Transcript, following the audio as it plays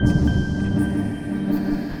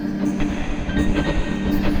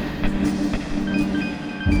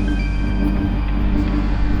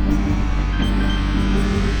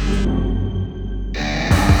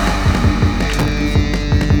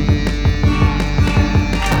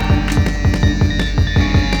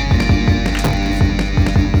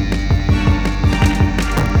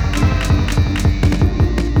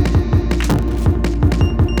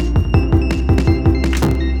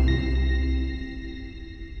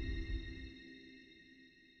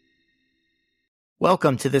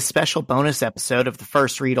Welcome to this special bonus episode of the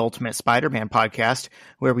First Read Ultimate Spider-Man podcast,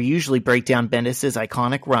 where we usually break down Bendis'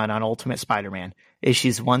 iconic run on Ultimate Spider-Man,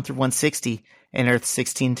 issues 1 through 160, and Earth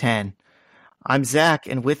 1610. I'm Zach,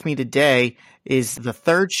 and with me today is the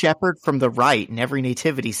third shepherd from the right in every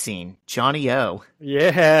nativity scene, Johnny O.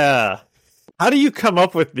 Yeah. How do you come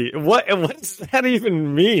up with the... What does that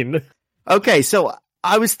even mean? Okay, so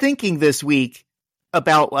I was thinking this week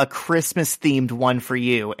about a Christmas-themed one for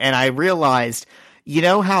you, and I realized... You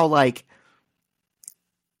know how, like,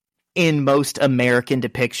 in most American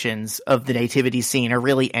depictions of the nativity scene, or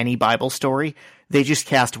really any Bible story, they just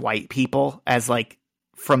cast white people as, like,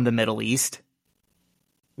 from the Middle East?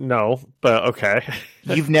 No, but okay.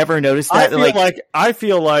 You've never noticed that? I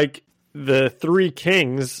feel like the three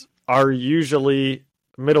kings are usually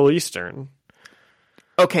Middle Eastern.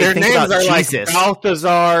 Okay, their think names about are Jesus. Like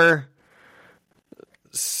Balthazar,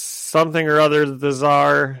 something or other, the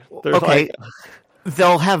Czar. Okay.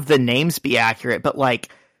 They'll have the names be accurate, but, like,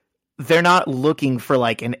 they're not looking for,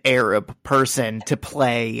 like, an Arab person to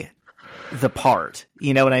play the part.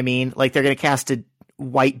 You know what I mean? Like, they're going to cast a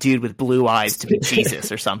white dude with blue eyes to be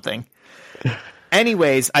Jesus or something.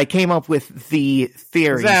 Anyways, I came up with the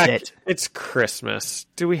theory Zach, that... it's Christmas.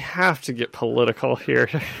 Do we have to get political here?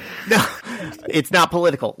 No, it's not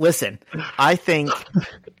political. Listen, I think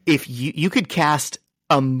if you could cast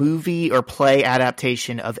a movie or play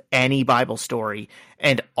adaptation of any Bible story,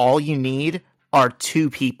 and all you need are two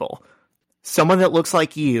people. Someone that looks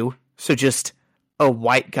like you, so just a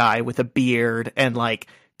white guy with a beard and, like,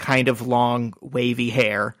 kind of long, wavy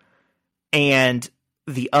hair, and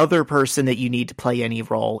the other person that you need to play any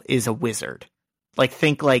role is a wizard. Like,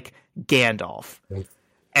 think like Gandalf.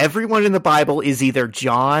 Everyone in the Bible is either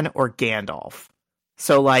John or Gandalf.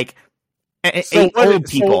 So, like, old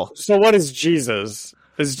people. So what is Jesus?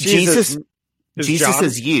 Jesus John?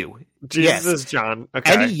 is you. Jesus Yes. is John.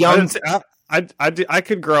 Okay. Any young... I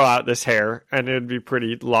could grow out this hair and it'd be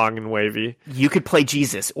pretty long and wavy. You could play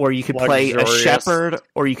Jesus, or you could play a shepherd,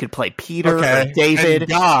 or you could play Peter or David.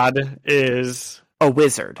 And God is a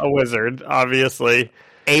wizard. A wizard, obviously.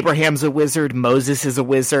 Abraham's a wizard. Moses is a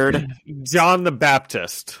wizard. John the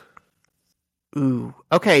Baptist. Ooh.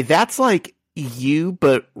 Okay, that's like you,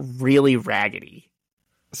 but really raggedy.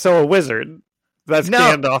 So a wizard. That's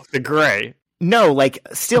Gandalf the Grey. No, like,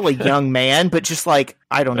 still a young man, but just like,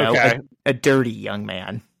 I don't know, a dirty young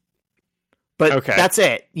man. But that's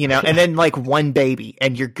it, you know? And then, like, one baby,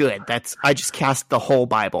 and you're good. I just cast the whole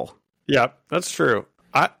Bible. Yeah, that's true.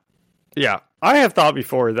 I have thought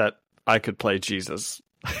before that I could play Jesus.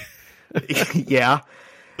 Yeah.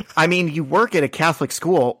 I mean, you work at a Catholic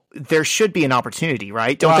school, there should be an opportunity,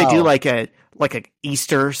 right? Don't they do like a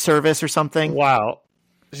Easter service or something? Wow.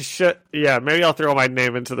 Yeah, maybe I'll throw my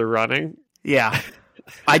name into the running. Yeah.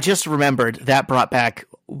 I just remembered that brought back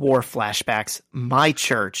war flashbacks. My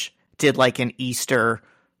church did like an Easter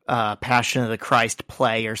Passion of the Christ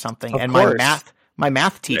play or something. Of and course. my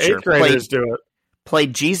math teacher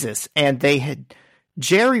played Jesus, and they had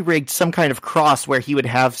jerry-rigged some kind of cross where he would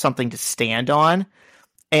have something to stand on,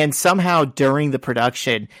 and somehow during the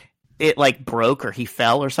production it like broke or he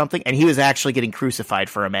fell or something, and he was actually getting crucified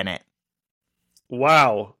for a minute.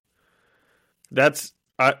 Wow. That's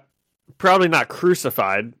probably not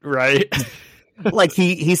crucified, right? Like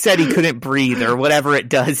he said he couldn't breathe or whatever it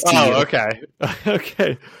does to you. Oh, okay.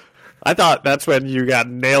 Okay. I thought that's when you got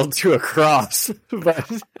nailed to a cross.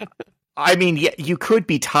 But I mean, yeah, you could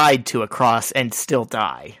be tied to a cross and still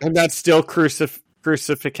die. And that's still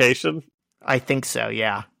crucifixion? I think so,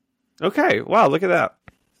 yeah. Okay. Wow, look at that.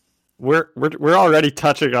 We're already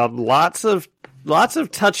touching on lots of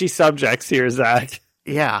touchy subjects here, Zach.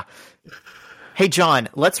 Yeah. Hey, John,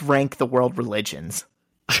 let's rank the world religions.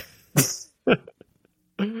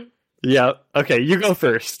 Yeah. Okay, you go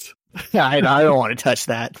first. Yeah, I don't want to touch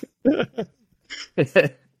that.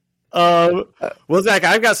 Well, Zach,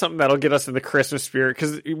 I've got something that'll get us in the Christmas spirit,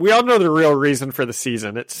 because we all know the real reason for the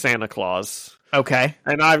season. It's Santa Claus. Okay.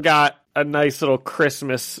 And I've got a nice little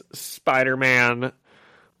Christmas Spider-Man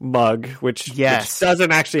mug, which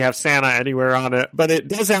doesn't actually have Santa anywhere on it, but it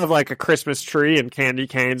does have like a Christmas tree and candy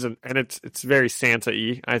canes, and it's very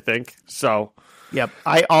Santa-y, I think. So, yep,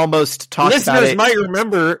 I almost talked about it. Listeners might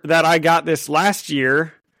remember that I got this last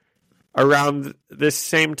year around this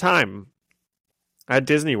same time at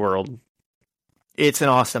Disney World. It's an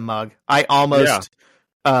awesome mug. I almost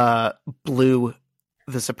blew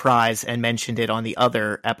the surprise and mentioned it on the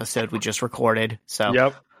other episode we just recorded. So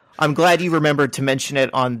yep. I'm glad you remembered to mention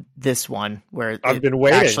it on this one where it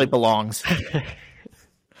actually belongs.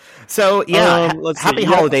 So, yeah, happy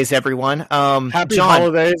holidays, everyone. Happy John,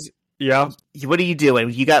 holidays. Yeah. What are you doing?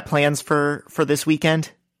 You got plans for this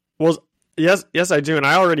weekend? Well, yes, I do, and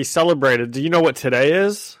I already celebrated. Do you know what today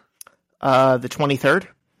is? The 23rd,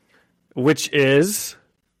 which is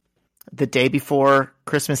the day before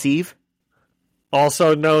Christmas Eve,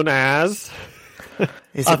 also known as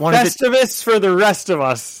is a it one Festivus for the rest of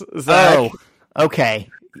us, Zach. Oh, okay.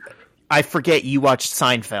 I forget you watched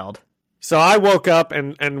Seinfeld. So I woke up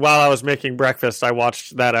and while I was making breakfast, I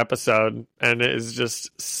watched that episode, and it is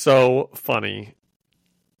just so funny.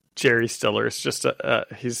 Jerry Stiller is just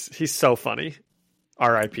he's so funny.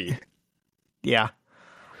 R.I.P. Yeah,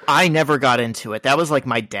 I never got into it. That was like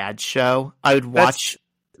my dad's show. I would watch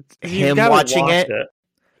him watching it.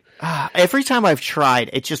 Every time I've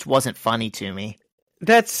tried, it just wasn't funny to me.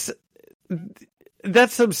 That's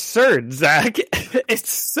absurd, Zach.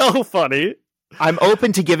 It's so funny. I'm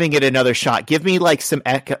open to giving it another shot. Give me like some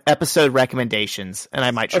episode recommendations, and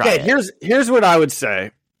I might try it. Okay, here's what I would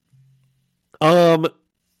say.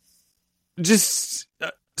 Just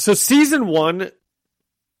so season 1,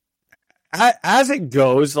 as it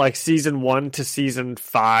goes, like season 1 to season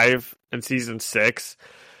 5 and season 6,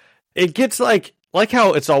 it gets like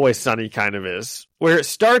how It's Always Sunny kind of is, where it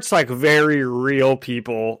starts like very real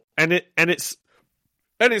people, and it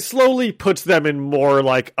slowly puts them in more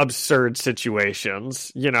like absurd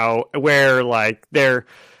situations, you know, where like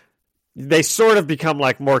they sort of become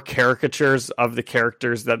like more caricatures of the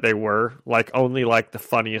characters that they were, like only like the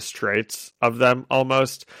funniest traits of them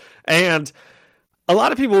almost. And a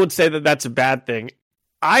lot of people would say that that's a bad thing.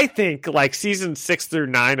 I think like season 6 through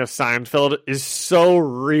 9 of Seinfeld is so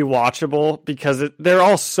rewatchable because they're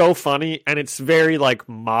all so funny, and it's very like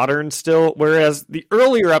modern still. Whereas the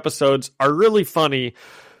earlier episodes are really funny,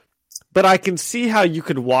 but I can see how you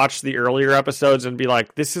could watch the earlier episodes and be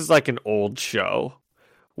like, this is like an old show.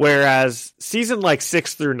 Whereas season like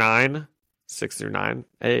 6 through 9,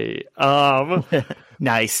 hey,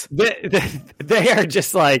 nice. They are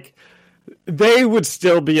just like, they would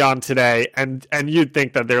still be on today, and you'd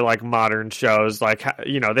think that they're like modern shows. Like,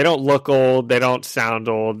 you know, they don't look old, they don't sound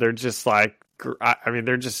old. They're just like, I mean,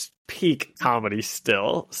 they're just peak comedy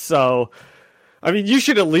still. So, I mean, you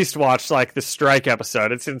should at least watch like the strike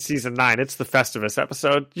episode. It's in season 9. It's the Festivus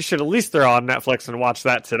episode. You should at least throw on Netflix and watch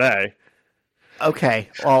that today. Okay,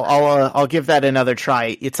 well, I'll give that another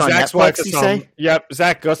try. It's on Zach's Netflix, you say? Yep,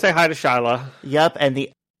 Zach, go say hi to Shyla. Yep, and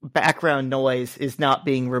the background noise is not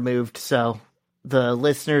being removed, so the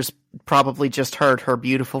listeners probably just heard her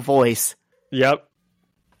beautiful voice. Yep.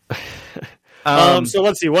 So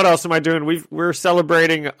let's see, what else am I doing? We're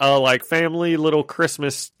celebrating like family little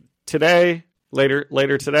Christmas today,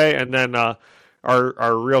 later today, and then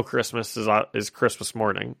our real Christmas is Christmas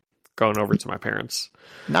morning, going over to my parents.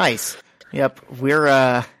 Nice. Yep,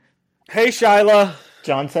 we're Hey Shyla.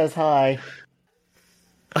 John says hi.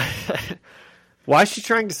 Why is she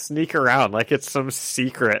trying to sneak around like it's some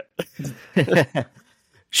secret?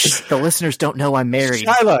 Shh, the listeners don't know I'm married.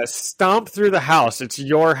 Shyla, stomp through the house. It's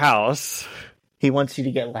your house. He wants you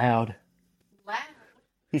to get loud. Loud?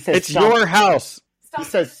 He says it's your house. He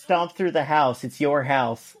says stomp through the house. It's your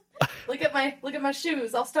house. Look at my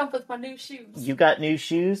shoes. I'll stomp with my new shoes. You got new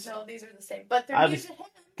shoes? No, these are the same, but they're new to him.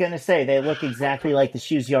 Gonna say they look exactly like the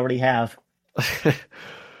shoes you already have.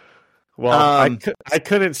 Well, I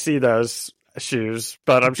couldn't see those shoes,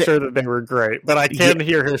 but I'm sure that they were great. But I can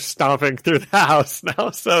hear her stomping through the house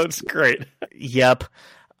now, so it's great. Yep.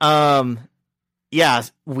 Yeah,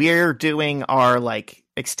 we're doing our like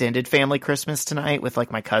extended family Christmas tonight with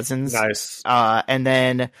like my cousins. Nice. And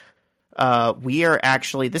then we are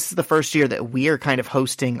actually, this is the first year that we are kind of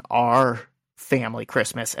hosting our family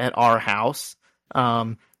Christmas at our house.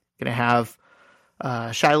 Gonna have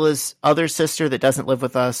Shyla's other sister that doesn't live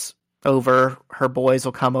with us over. Her boys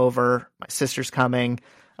will come over. My sister's coming.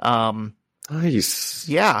 Nice.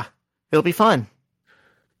 Yeah, it'll be fun.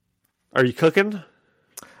 Are you cooking?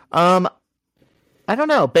 I don't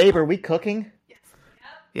know, babe. Are we cooking? Yes.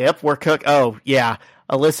 Yep, we're cook. Oh yeah,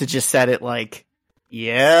 Alyssa just said it like,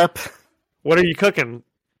 yep. What are you cooking?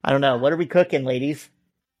 I don't know. What are we cooking, ladies?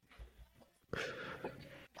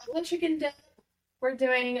 Chicken dip. We're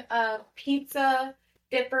doing pizza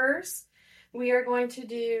dippers. We are going to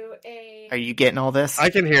do a. Are you getting all this?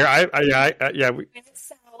 I can hear. Yeah.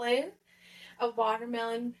 Salad, a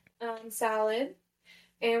watermelon salad,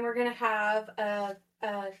 and we're gonna have a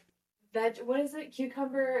veg. What is it?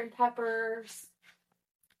 Cucumber and peppers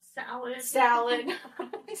salad.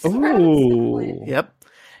 Ooh. Yep.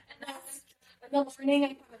 And then in the morning, I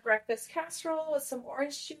have a breakfast casserole with some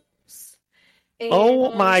orange juice. And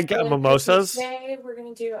oh my god, mimosas. Today we're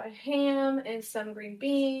going to do a ham and some green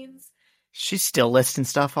beans She's still listing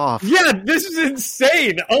stuff off. Yeah, this is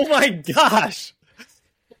insane. Oh my gosh.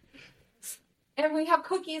 And we have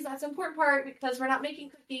cookies. That's an important part because we're not making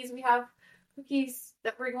cookies. We have cookies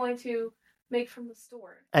that we're going to make from the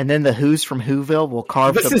store. And then the Who's from Whoville will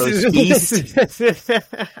carve the roast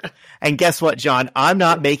beast. And guess what, John? I'm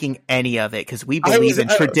not making any of it because we believe in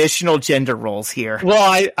traditional gender roles here.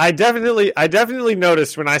 Well, I definitely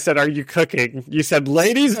noticed when I said, "Are you cooking?" You said,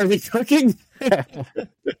 "Ladies, are we cooking?"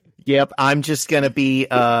 Yep, I'm just gonna be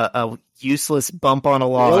a useless bump on a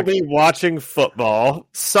log. We'll be watching football.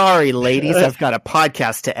 Sorry, ladies, I've got a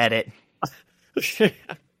podcast to edit.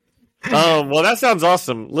 Well, that sounds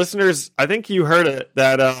awesome. Listeners, I think you heard it,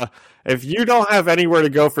 that if you don't have anywhere to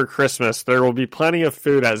go for Christmas, there will be plenty of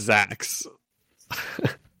food at Zach's.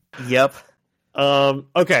 Yep.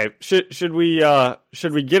 Okay, should we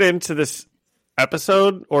get into this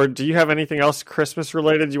episode, or do you have anything else Christmas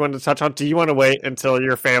related you wanted to touch on? Do you want to wait until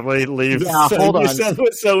your family leaves? Yeah, hold on.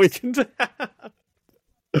 So we can...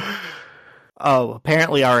 Oh,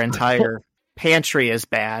 apparently our entire pantry is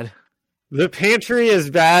bad. The pantry is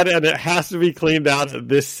bad, and it has to be cleaned out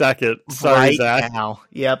this second. Sorry, Zach. Now.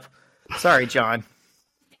 Yep. Sorry, John.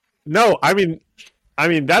 No, I mean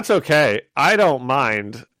that's okay. I don't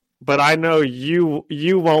mind, but I know you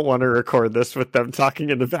won't want to record this with them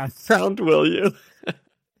talking in the background, will you?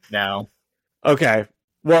 No. Okay.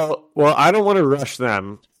 Well, I don't want to rush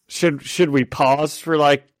them. Should we pause for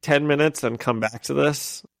like 10 minutes and come back to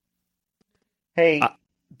this? Hey,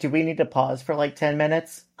 do we need to pause for like 10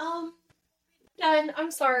 minutes? Done. I'm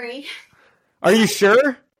sorry. Are you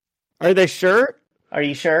sure? Are they sure? Are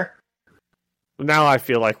you sure? Now I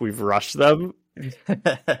feel like we've rushed them.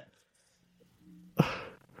 I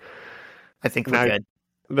think we're good.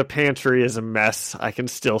 The pantry is a mess. I can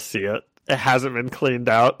still see it. It hasn't been cleaned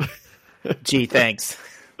out. Gee, thanks.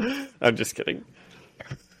 I'm just kidding.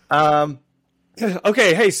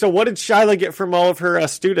 Okay, hey, so what did Shyla get from all of her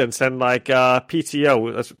students and like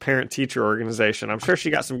PTO, that's parent-teacher organization? I'm sure she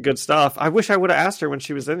got some good stuff. I wish I would have asked her when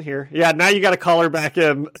she was in here. Yeah, now you got to call her back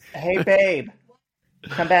in. Hey, babe,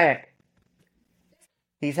 come back.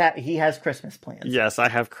 He has Christmas plans. Yes, I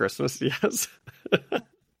have Christmas. Yes.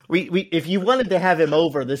 We if you wanted to have him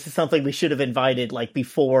over, this is something we should have invited like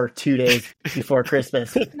before 2 days before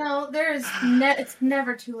Christmas. No, it's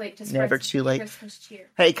never too late to spread Christmas cheer.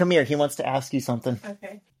 Hey, come here. He wants to ask you something.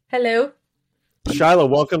 Okay. Hello. Shyla,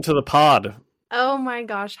 welcome to the pod. Oh my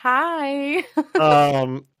gosh. Hi.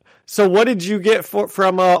 So what did you get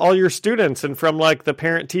from all your students and from like the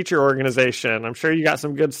parent-teacher organization? I'm sure you got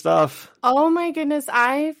some good stuff. Oh my goodness,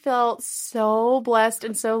 I felt so blessed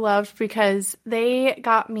and so loved because they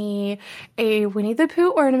got me a Winnie the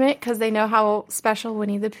Pooh ornament because they know how special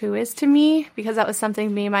Winnie the Pooh is to me, because that was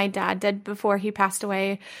something me and my dad did before he passed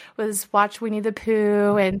away, was watch Winnie the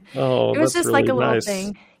Pooh, and it was just really like a little nice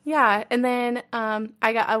thing. Yeah, and then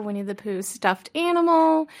I got a Winnie the Pooh stuffed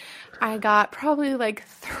animal. I got probably like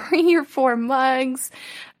 3 or 4 mugs.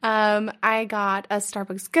 I got a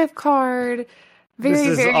Starbucks gift card.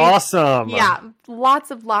 This is awesome. Yeah, lots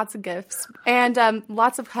of gifts and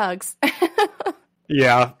lots of hugs.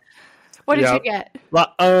 Yeah. What did you get?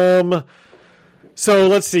 So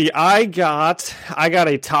let's see. I got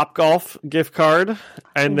a Topgolf gift card,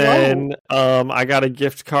 and then I got a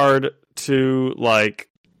gift card to like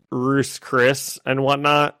Roos Chris and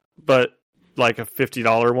whatnot, but like a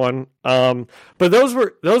 $50 one. But those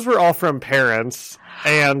were all from parents,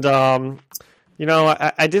 and I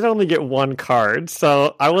did only get one card,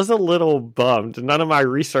 so I was a little bummed. None of my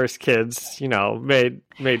resource kids,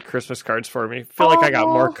 made Christmas cards for me. Feel like I got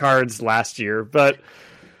more cards last year, but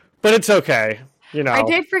it's okay. I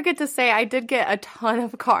did forget to say I did get a ton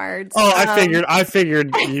of cards. Oh, I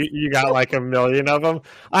figured you got like a million of them.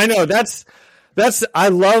 I know that's I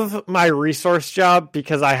love my resource job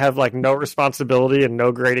because I have like no responsibility and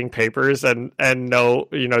no grading papers and no,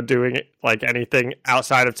 doing like anything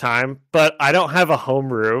outside of time, but I don't have a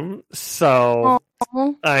homeroom. So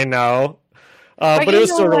I know. But it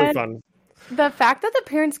was still really fun. The fact that the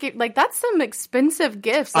parents gave, like, that's some expensive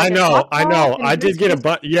gifts. Like I know. I did get a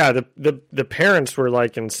bunch. Yeah, the parents were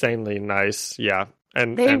like insanely nice. Yeah,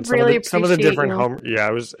 and some of the different home. Yeah,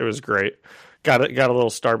 it was great. Got a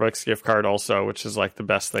little Starbucks gift card also, which is like the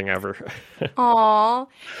best thing ever. Aw,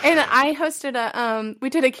 and I hosted we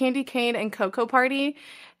did a candy cane and cocoa party,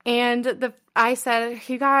 and I said,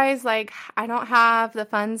 you guys, like, I don't have the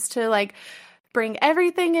funds to like bring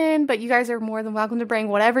everything in, but you guys are more than welcome to bring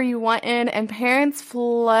whatever you want in. And parents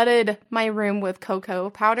flooded my room with cocoa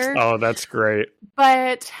powder. Oh, that's great.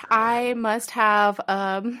 But I must have,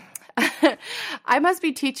 I must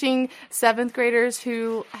be teaching 7th graders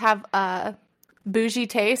who have bougie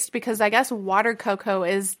taste because I guess water cocoa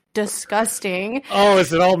is disgusting. Oh,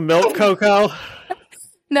 is it all milk cocoa?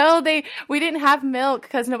 No, we didn't have milk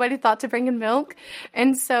because nobody thought to bring in milk.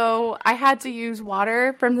 And so I had to use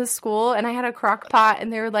water from the school, and I had a crock pot,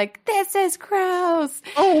 and they were like, this is gross.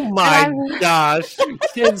 Oh my gosh.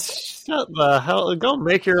 Kids, shut the hell, go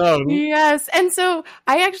make your own. Yes. And so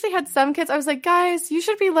I actually had some kids, I was like, guys, you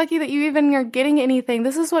should be lucky that you even are getting anything.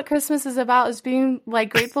 This is what Christmas is about, is being like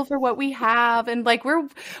grateful for what we have. And like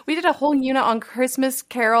we did a whole unit on Christmas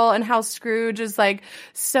Carol and how Scrooge is like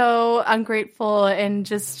so ungrateful and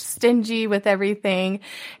just stingy with everything.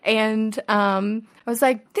 And I was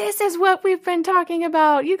like, this is what we've been talking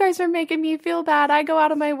about. You guys are making me feel bad. I go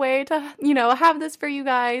out of my way to, have this for you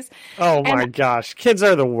guys. Oh my gosh. Kids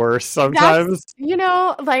are the worst sometimes.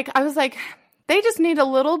 Like I was like, they just need a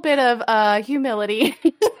little bit of humility.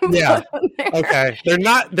 Yeah. Okay. They're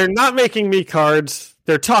not making me cards.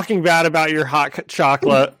 They're talking bad about your hot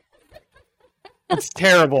chocolate. It's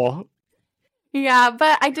terrible. Yeah,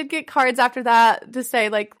 but I did get cards after that to say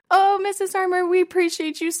like, oh, Mrs. Armour, we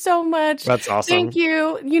appreciate you so much. That's awesome. Thank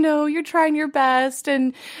you. You're trying your best,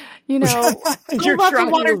 and you're love the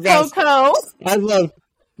water cocoa. I love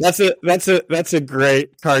that's a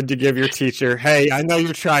great card to give your teacher. Hey, I know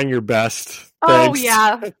you're trying your best. Thanks. Oh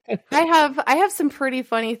yeah. I have some pretty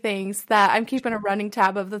funny things that I'm keeping a running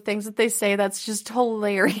tab of the things that they say. That's just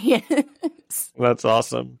hilarious. That's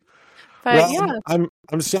awesome. But yeah,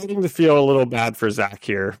 I'm starting to feel a little bad for Zach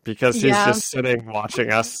here because he's just sitting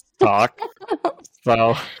watching us talk.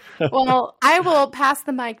 So, well, I will pass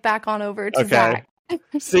the mic back on over to Zach.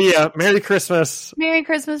 See ya. Merry Christmas. Merry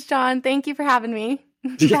Christmas, John. Thank you for having me.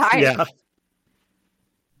 Bye. Yeah.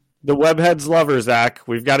 The webheads love her, Zach.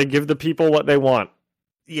 We've got to give the people what they want.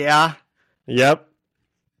 Yeah. Yep.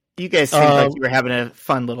 You guys seemed like you were having a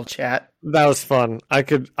fun little chat. That was fun. I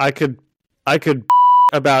could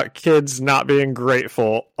about kids not being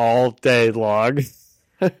grateful all day long.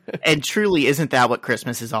 And truly, isn't that what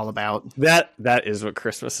Christmas is all about? That is what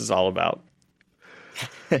Christmas is all about.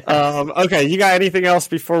 Okay, you got anything else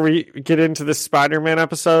before we get into this Spider-Man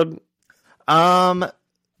episode? No,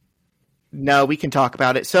 we can talk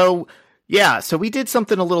about it. So we did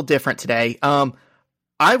something a little different today.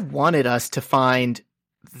 I wanted us to find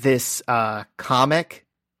this comic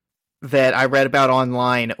that I read about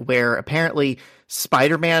online where apparently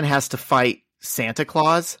Spider-Man has to fight Santa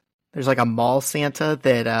Claus. There's like a mall Santa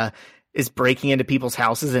that is breaking into people's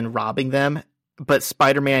houses and robbing them. But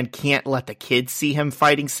Spider-Man can't let the kids see him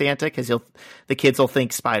fighting Santa because the kids will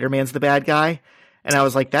think Spider-Man's the bad guy. And I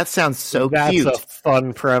was like, that sounds so cute. That's a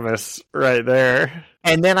fun premise right there.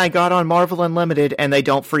 And then I got on Marvel Unlimited and they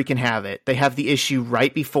don't freaking have it. They have the issue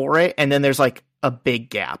right before it. And then there's like a big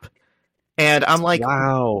gap. And I'm like,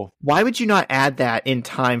 wow, why would you not add that in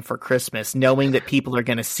time for Christmas, knowing that people are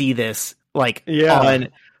going to see this on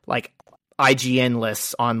like IGN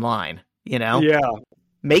lists online, Yeah.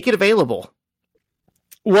 Make it available.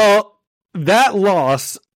 Well, that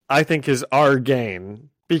loss, I think, is our gain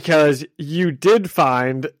because you did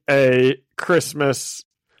find a Christmas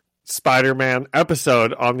Spider-Man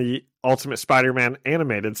episode on the Ultimate Spider-Man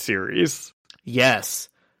animated series. Yes.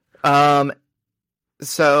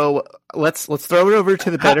 So let's throw it over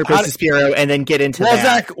to the Better Business Bureau and then get into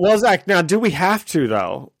that. Zach, now do we have to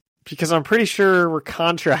though? Because I'm pretty sure we're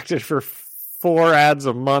contracted for 4 ads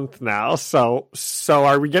a month now. So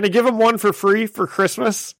are we going to give them one for free for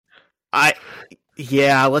Christmas?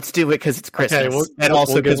 Yeah, let's do it because it's Christmas, okay, and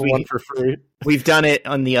also because one for free. We've done it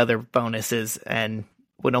on the other bonuses, and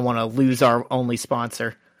we don't want to lose our only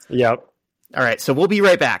sponsor. Yep. All right, so we'll be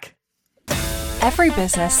right back. Every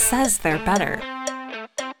business says they're better.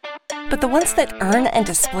 But the ones that earn and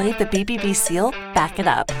display the BBB seal back it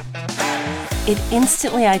up. It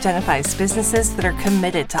instantly identifies businesses that are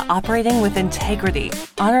committed to operating with integrity,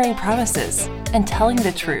 honoring promises, and telling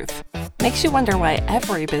the truth. Makes you wonder why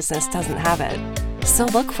every business doesn't have it. So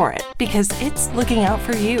look for it, because it's looking out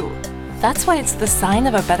for you. That's why it's the sign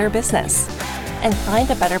of a better business. And find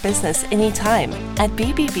a better business anytime at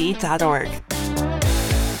bbb.org.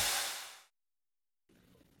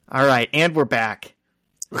 All right, and we're back.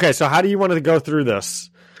 Okay, so how do you want to go through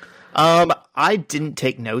this? I didn't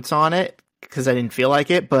take notes on it because I didn't feel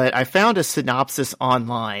like it, but I found a synopsis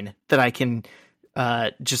online that I can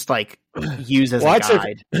just like use as a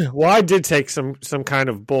guide. I did take some kind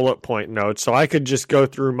of bullet point notes, so I could just go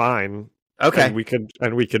through mine. Okay,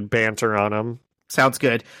 and we could banter on them. Sounds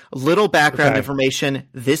good. A little background information.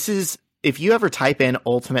 This is, if you ever type in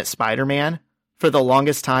Ultimate Spider-Man, for the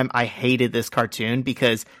longest time I hated this cartoon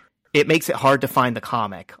because it makes it hard to find the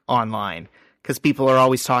comic online because people are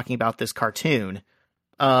always talking about this cartoon.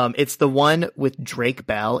 It's the one with Drake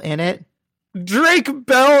Bell in it. Drake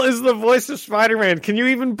Bell is the voice of Spider-Man. Can you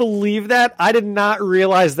even believe that? I did not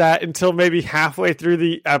realize that until maybe halfway through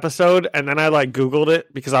the episode, and then I Googled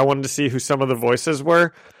it because I wanted to see who some of the voices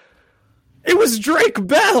were. It was Drake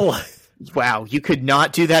Bell. Wow, you could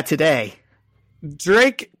not do that today.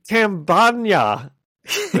 Drake Tambanya.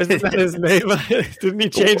 Isn't that his name? Didn't he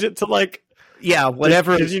change it to Yeah,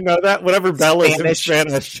 whatever. Did you know that? Whatever Bell is in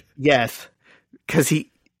Spanish. Yes, because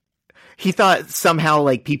he thought somehow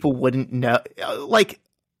people wouldn't know.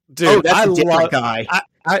 Dude, that's a different guy.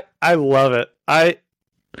 I love it. I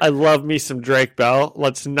love me some Drake Bell.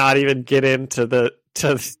 Let's not even get into the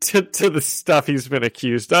to the stuff he's been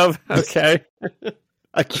accused of. Okay,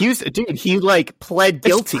 accused, dude. He pled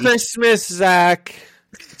guilty. It's Christmas, Zach.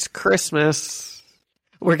 It's Christmas.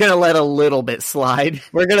 We're gonna let a little bit slide.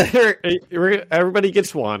 Everybody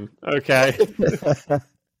gets one. Okay.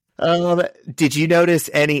 Did you notice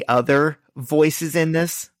any other voices in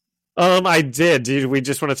this? I did. Dude, we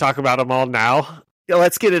just want to talk about them all now. Yeah,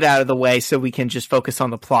 let's get it out of the way so we can just focus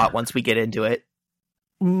on the plot once we get into it.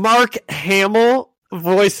 Mark Hamill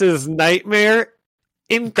voices Nightmare.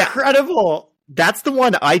 Incredible. That's the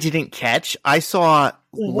one I didn't catch. I saw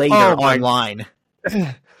later online.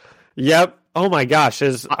 Yep. Oh my gosh.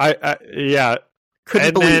 Yeah.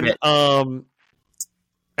 Couldn't believe it.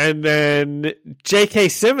 And then J.K.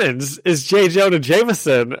 Simmons is J. Jonah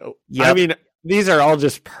Jameson. Yep. I mean, these are all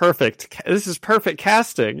just perfect. This is perfect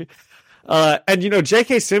casting. And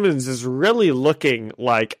J.K. Simmons is really looking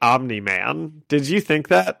like Omni-Man. Did you think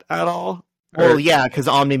that at all? Well, yeah, because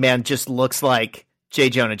Omni-Man just looks like J.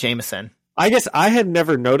 Jonah Jameson. I guess I had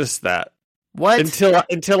never noticed that. What?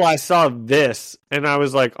 Until I saw this, and I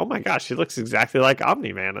was like, oh my gosh, he looks exactly like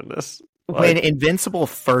Omni-Man in this. When Invincible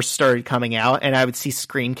first started coming out and I would see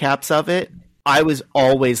screen caps of it, I was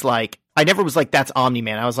always I never was like, that's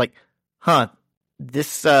Omni-Man. I was like, huh,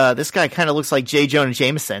 this guy kind of looks like J. Jonah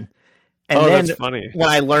Jameson. And then that's funny. When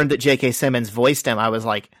I learned that J.K. Simmons voiced him, I was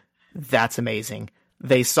like, that's amazing.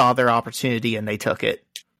 They saw their opportunity and they took it.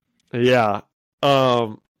 Yeah.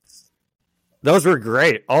 Those were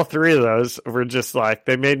great. All three of those were just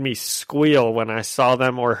they made me squeal when I saw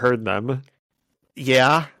them or heard them.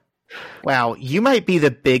 Yeah. Wow, you might be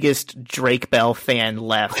the biggest Drake Bell fan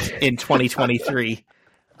left in 2023.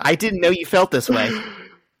 I didn't know you felt this way.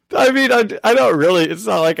 I mean, I don't really. It's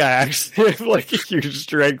not like I actually am a huge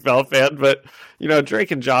Drake Bell fan, but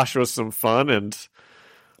Drake and Josh was some fun, and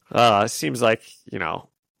it seems like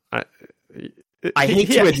I hate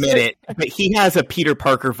to admit it, but he has a Peter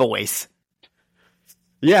Parker voice.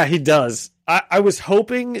 Yeah, he does. I was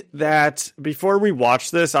hoping that before we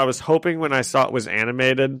watched this, I was hoping when I saw it was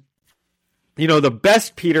animated. The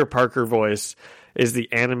best Peter Parker voice is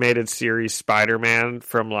the animated series Spider-Man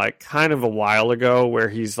from kind of a while ago, where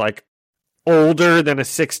he's older than a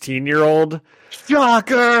 16-year-old.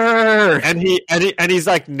 Shocker! And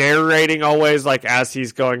he's narrating always as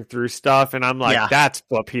he's going through stuff, and I'm that's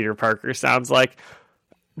what Peter Parker sounds like.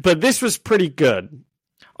 But this was pretty good.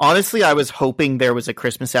 Honestly, I was hoping there was a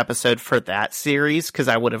Christmas episode for that series because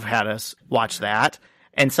I would have had us watch that,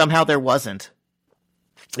 and somehow there wasn't.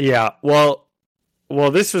 Yeah, well,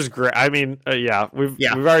 this was great. I mean, we've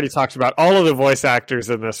already talked about all of the voice actors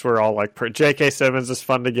in this. Were all J.K. Simmons is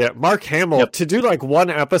fun to get. Mark Hamill to do one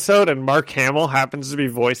episode, and Mark Hamill happens to be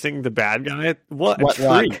voicing the bad guy. What a treat!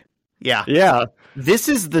 Luck. Yeah. This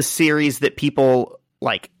is the series that people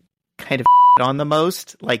kind of on the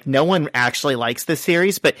most. No one actually likes this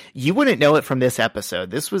series, but you wouldn't know it from this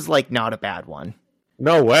episode. This was not a bad one.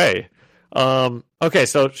 No way. Okay,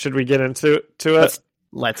 so should we get into it?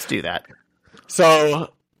 Let's do that.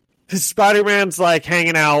 So Spider-Man's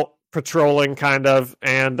hanging out, patrolling kind of,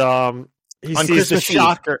 and he sees Christmas the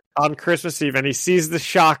Shocker on Christmas Eve, and he sees the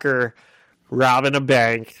Shocker robbing a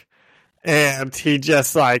bank, and he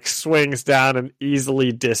just swings down and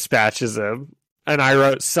easily dispatches him. And I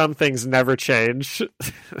wrote, some things never change.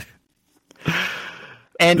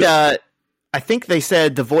 And I think they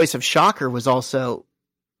said the voice of Shocker was also...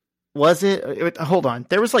 Was it? Hold on.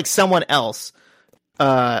 There was someone else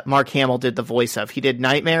Mark Hamill did the voice of. He did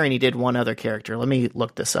Nightmare and he did one other character. Let me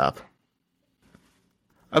look this up.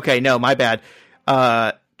 Okay, no, my bad.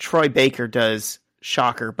 Troy Baker does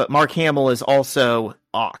Shocker, but Mark Hamill is also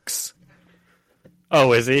Ox.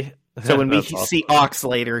 Oh, is he? So when we see Ox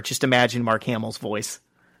later, just imagine Mark Hamill's voice.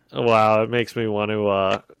 Wow, it makes me want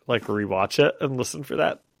to rewatch it and listen for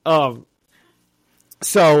that.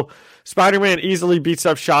 So Spider-Man easily beats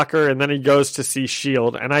up Shocker, and then he goes to see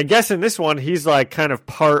S.H.I.E.L.D. And I guess in this one, he's kind of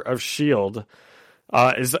part of S.H.I.E.L.D.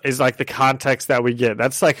 is like the context that we get.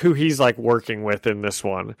 That's like who he's like working with in this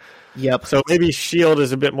one. Yep. So maybe S.H.I.E.L.D.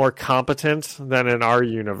 is a bit more competent than in our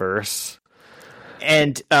universe.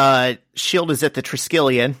 And S.H.I.E.L.D. is at the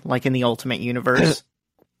Triskelion, like in the Ultimate Universe.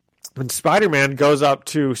 And Spider-Man goes up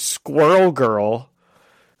to Squirrel Girl,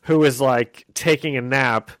 who is like taking a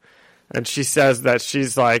nap, and she says that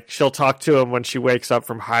she'll talk to him when she wakes up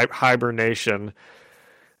from hibernation.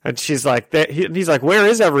 And she's like, he's like, where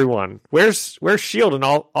is everyone? Where's S.H.I.E.L.D. and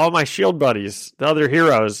all my S.H.I.E.L.D. buddies, the other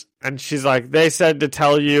heroes? And she's like, they said to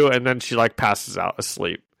tell you, and then she like passes out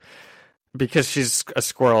asleep because she's a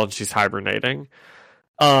squirrel and she's hibernating.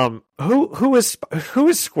 Who is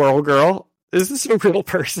Squirrel Girl? Is this a real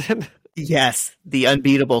person? Yes, the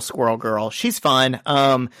unbeatable Squirrel Girl. She's fun.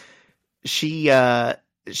 She's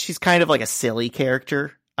kind of like a silly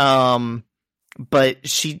character. But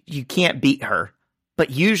you can't beat her. But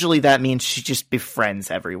usually that means she just befriends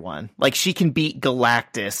everyone. Like, she can beat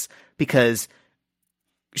Galactus because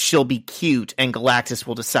she'll be cute and Galactus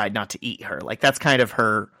will decide not to eat her. Like, that's kind of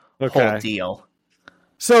her whole deal.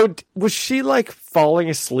 So was she like falling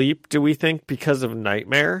asleep, do we think, because of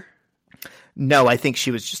Nightmare? No, I think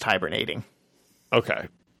she was just hibernating. Okay.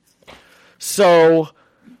 So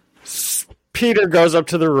Peter goes up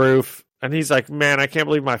to the roof and he's like, man, I can't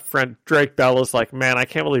believe my friend Drake Bell is like, man, I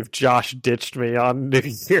can't believe Josh ditched me on New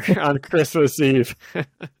Year, on Christmas Eve.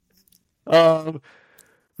 But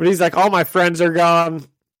he's like, all my friends are gone,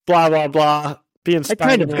 blah, blah, blah. Being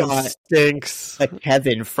Spider-Man stinks. A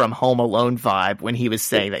Kevin from Home Alone vibe when he was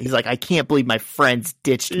saying that. He's like, I can't believe my friends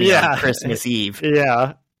ditched me on Christmas Eve.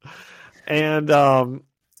 Yeah.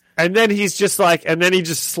 And then he's just like, and then he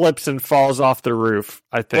just slips and falls off the roof,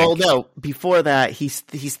 I think. Well, no, before that, he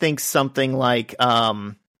thinks something like,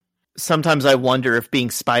 sometimes I wonder if being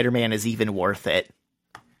Spider-Man is even worth it.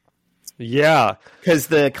 Yeah. Because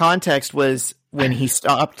the context was when he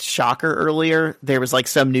stopped Shocker earlier, there was like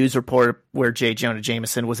some news report where J. Jonah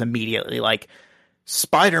Jameson was immediately like,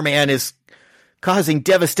 Spider-Man is causing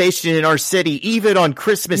devastation in our city, even on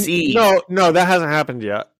Christmas Eve. No, that hasn't happened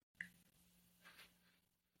yet.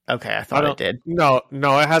 Okay, I thought it did. No,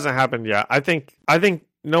 it hasn't happened yet. I think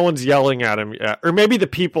no one's yelling at him yet, or maybe the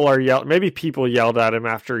people are maybe people yelled at him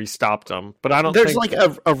after he stopped them. But I don't. There's like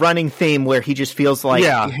a running theme where he just feels like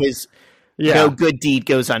his no good deed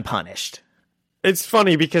goes unpunished. It's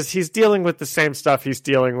funny because he's dealing with the same stuff he's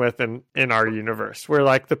dealing with in our universe, where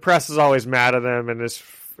like the press is always mad at him and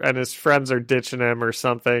his friends are ditching him or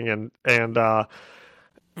something. And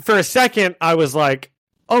for a second I was like,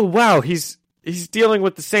 oh wow, he's dealing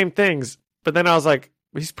with the same things. But then I was like,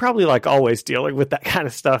 he's probably like always dealing with that kind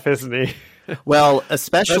of stuff, isn't he? Well,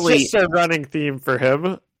 especially that's just a running theme for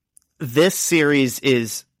him. This series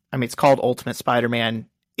is, I mean, it's called Ultimate Spider-Man.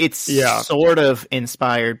 It's sort of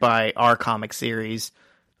inspired by our comic series.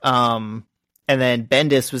 And then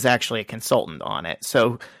Bendis was actually a consultant on it.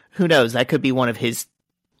 So who knows? That could be one of his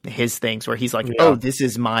things where he's like, oh, this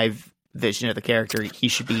is my vision of the character. He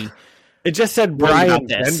should be. It just said Brian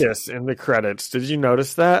Bendis in the credits. Did you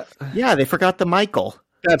notice that? Yeah, they forgot the Michael.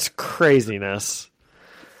 That's craziness.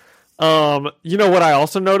 You know what I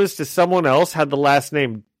also noticed is someone else had the last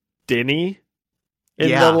name Denny in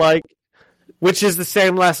the which is the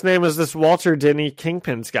same last name as this Walter Denny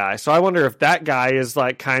Kingpin's guy. So I wonder if that guy is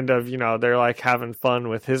like kind of, they're like having fun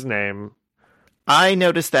with his name. I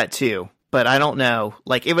noticed that too, but I don't know.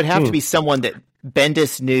 Like, it would have to be someone that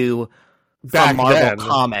Bendis knew from Marvel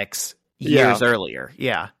Comics years earlier.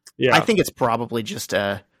 Yeah. I think it's probably just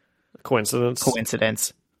a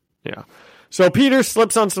coincidence. Yeah. So Peter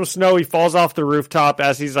slips on some snow. He falls off the rooftop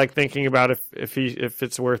as he's like thinking about if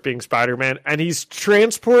it's worth being Spider-Man, and he's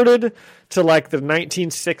transported to like the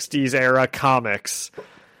 1960s era comics.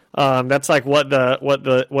 That's like what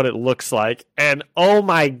it looks like. And oh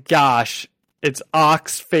my gosh, it's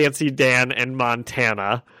Ox, Fancy Dan, and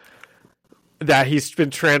Montana that he's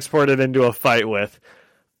been transported into a fight with.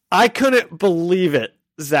 I couldn't believe it.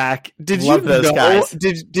 Zach, did you know?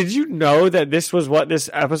 Did you know that this was what this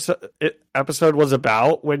episode was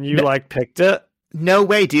about when you picked it? No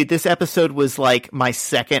way, dude. This episode was like my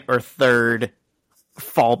second or third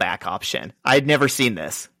fallback option. I'd never seen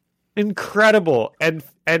this. Incredible. And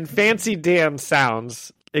Fancy Dan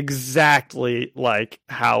sounds exactly like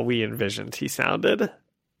how we envisioned he sounded.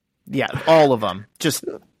 Yeah, all of them. Just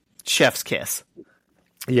chef's kiss.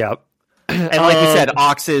 Yep. And like you said,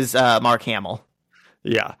 Ox is Mark Hamill.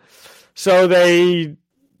 Yeah. So they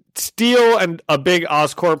steal a big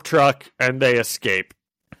Oscorp truck and they escape.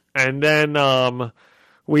 And then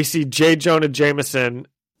we see J. Jonah Jameson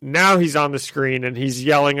now he's on the screen and he's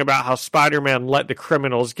yelling about how Spider-Man let the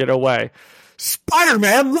criminals get away.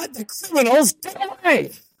 Spider-Man let the criminals get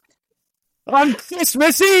away on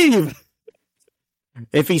Christmas Eve.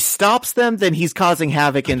 If he stops them, then he's causing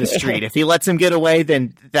havoc in the street. If he lets them get away,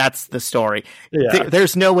 then that's the story. Yeah.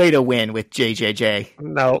 There's no way to win with JJJ.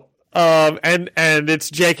 No. And it's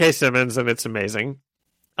J.K. Simmons, and it's amazing.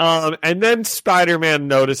 And then Spider-Man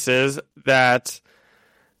notices that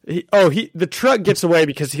the truck gets away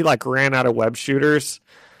because he like ran out of web shooters.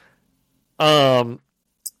 And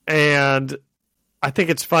I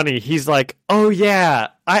think it's funny. He's like, "Oh yeah,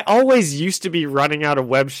 I always used to be running out of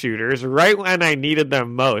web shooters right when I needed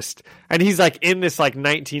them most." And he's like in this like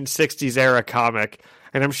 1960s era comic,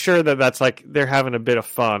 and I'm sure that that's like they're having a bit of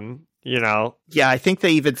fun, you know? Yeah, I think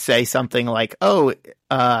they even say something like, "Oh,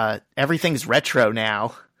 everything's retro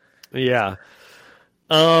now." Yeah.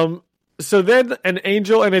 So then an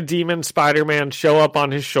angel and a demon Spider-Man show up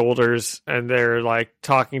on his shoulders, and they're like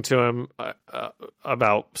talking to him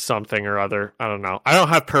about something or other. I don't know. I don't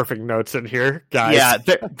have perfect notes in here, guys. Yeah,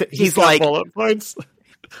 he's like bullet points.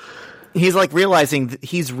 He's like realizing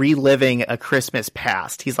he's reliving a Christmas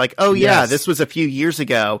past. He's like, "Oh yeah, this was a few years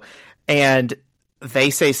ago," and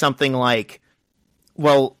they say something like,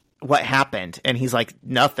 "Well, what happened?" And he's like,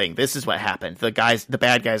 "Nothing. This is what happened. The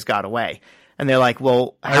bad guys got away." And they're like,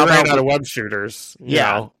 "Well, how ran about out of web shooters?"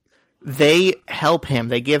 Yeah, know? They help him.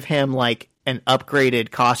 They give him like an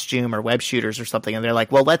upgraded costume or web shooters or something, and they're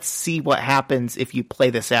like, "Well, let's see what happens if you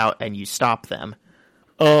play this out and you stop them."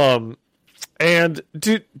 And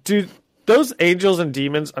do those angels and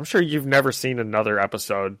demons? I'm sure you've never seen another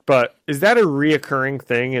episode, but is that a reoccurring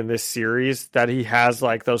thing in this series that he has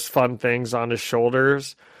like those fun things on his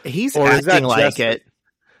shoulders? He's acting like it.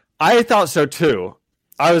 I thought so too.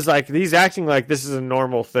 I was like, he's acting like this is a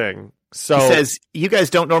normal thing. So he says, "You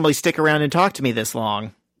guys don't normally stick around and talk to me this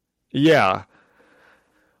long." Yeah.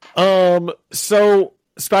 So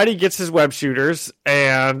Spidey gets his web shooters,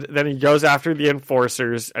 and then he goes after the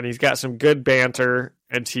enforcers, and he's got some good banter,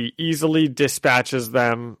 and he easily dispatches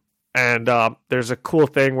them. And there's a cool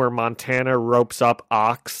thing where Montana ropes up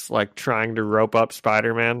Ox, like trying to rope up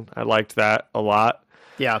Spider-Man. I liked that a lot.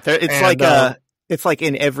 Yeah, it's like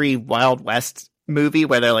in every Wild West movie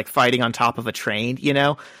where they're like fighting on top of a train, you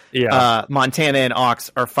know? Yeah. Montana and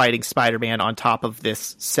Ox are fighting Spider-Man on top of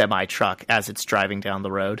this semi truck as it's driving down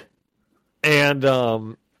the road. And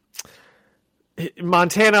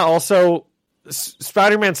Montana also,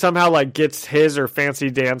 Spider-Man somehow like gets his or Fancy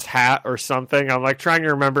Dan's hat or something. I'm like trying to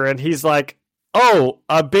remember, and he's like, "Oh,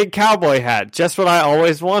 a big cowboy hat, just what I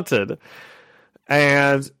always wanted."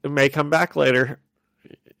 And it may come back later.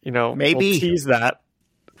 You know, maybe we'll tease that.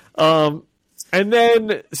 And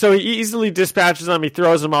then, so he easily dispatches them. He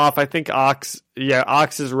throws them off. I think Ox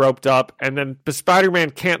is roped up. And then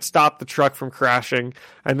Spider-Man can't stop the truck from crashing.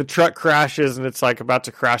 And the truck crashes, and it's like about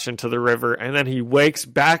to crash into the river. And then he wakes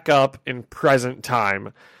back up in present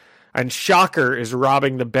time. And Shocker is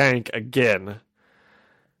robbing the bank again.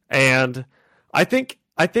 And I think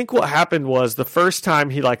what happened was the first time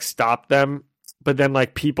he like stopped them, but then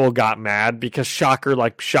like people got mad because Shocker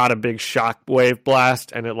like shot a big shockwave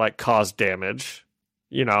blast and it like caused damage,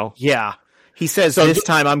 you know? Yeah. He says, so this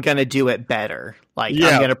time I'm going to do it better. Like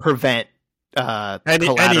I'm going to prevent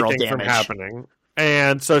collateral damage from happening.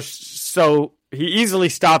 And so he easily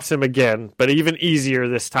stops him again, but even easier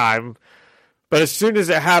this time. But as soon as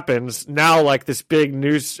it happens, now like this big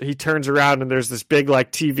news, he turns around and there's this big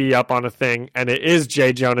like TV up on a thing, and it is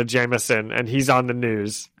J. Jonah Jameson, and he's on the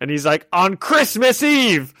news, and he's like, "On Christmas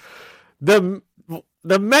Eve, the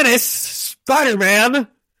menace, Spider-Man,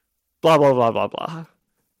 blah blah blah blah blah,"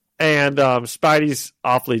 and Spidey's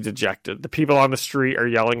awfully dejected. The people on the street are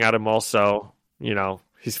yelling at him. Also, you know,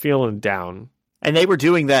 he's feeling down. And they were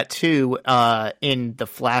doing that too in the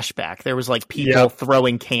flashback. There was like people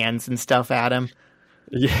throwing cans and stuff at him.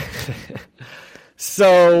 Yeah.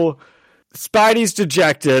 So Spidey's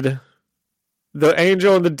dejected. The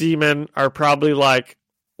angel and the demon are probably like,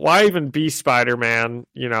 "Why even be Spider-Man?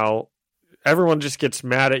 You know, everyone just gets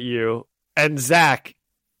mad at you." And Zach,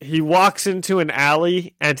 he walks into an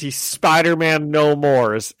alley and he's Spider-Man no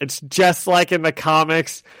mores. It's just like in the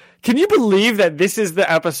comics. Can you believe that this is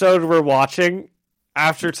the episode we're watching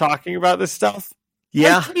after talking about this stuff?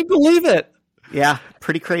 Yeah. Can you believe it? Yeah,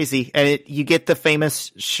 pretty crazy. And you get the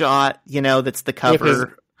famous shot, you know, that's the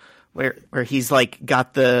cover where he's like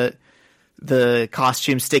got the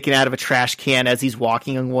costume sticking out of a trash can as he's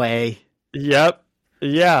walking away. Yep.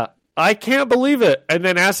 Yeah. I can't believe it. And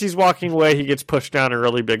then as he's walking away, he gets pushed down a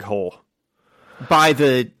really big hole. By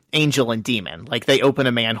the angel and demon. Like they open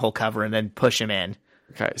a manhole cover and then push him in.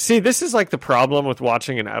 Okay. See, this is like the problem with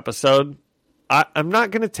watching an episode. I'm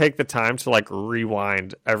not going to take the time to like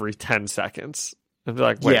rewind every 10 seconds and be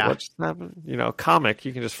like, wait, what just happened? You know, comic,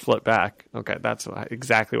 you can just flip back. Okay, that's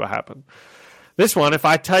exactly what happened. This one, if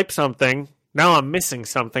I type something, now I'm missing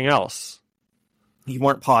something else. You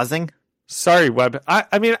weren't pausing? Sorry, web.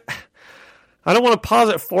 I mean, I don't want to pause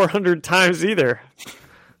it 400 times either.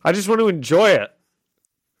 I just want to enjoy it.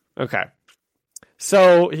 Okay.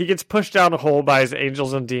 So he gets pushed down a hole by his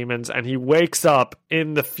angels and demons, and he wakes up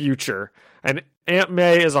in the future. And Aunt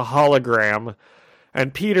May is a hologram,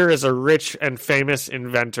 and Peter is a rich and famous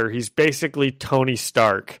inventor. He's basically Tony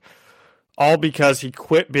Stark, all because he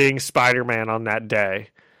quit being Spider-Man on that day.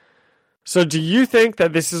 So do you think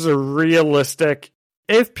that this is a realistic...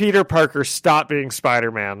 If Peter Parker stopped being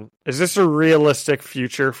Spider-Man, is this a realistic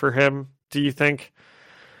future for him, do you think?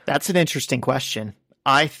 That's an interesting question.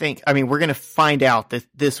 I mean, we're going to find out that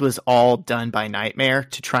this was all done by Nightmare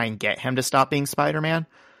to try and get him to stop being Spider-Man.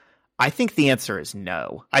 I think the answer is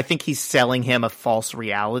no. I think he's selling him a false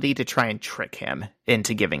reality to try and trick him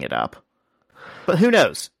into giving it up. But who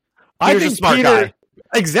knows? Peter's a smart guy.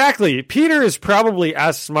 Exactly. Peter is probably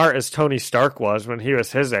as smart as Tony Stark was when he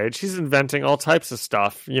was his age. He's inventing all types of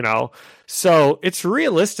stuff, you know. So it's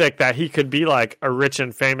realistic that he could be like a rich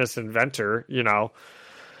and famous inventor, you know.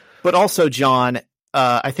 But also, John,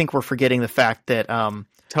 I think we're forgetting the fact that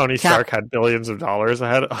Tony Stark had billions of dollars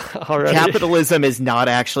ahead already. Capitalism is not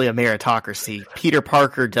actually a meritocracy. Peter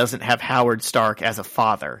Parker doesn't have Howard Stark as a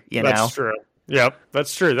father, you know? That's true. Yep,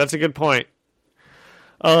 that's true. That's a good point.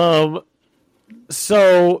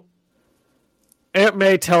 So Aunt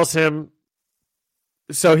May tells him,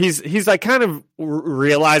 so he's like kind of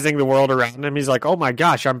realizing the world around him. He's like, oh my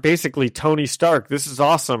gosh, I'm basically Tony Stark. This is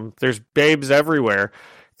awesome. There's babes everywhere.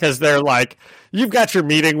 Because they're like, you've got your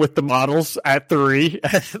meeting with the models at 3.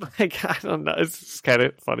 Like, I don't know. It's just kind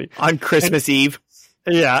of funny. On Christmas Eve.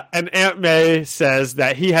 Yeah. And Aunt May says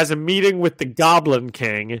that he has a meeting with the Goblin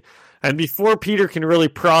King. And before Peter can really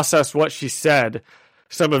process what she said,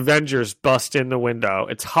 some Avengers bust in the window.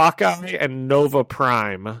 It's Hawkeye and Nova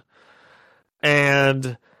Prime.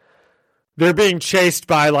 And they're being chased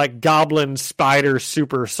by like goblin spider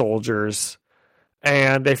super soldiers.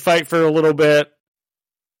 And they fight for a little bit.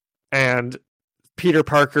 And Peter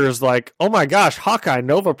Parker's like, oh my gosh, Hawkeye,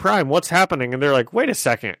 Nova Prime, what's happening? And they're like, wait a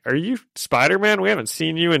second, are you Spider-Man? We haven't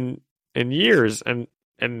seen you in years. And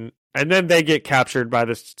then they get captured by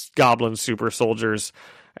the goblin super soldiers,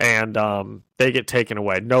 and they get taken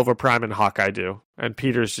away. Nova Prime and Hawkeye do. And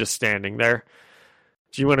Peter's just standing there.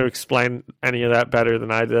 Do you want to explain any of that better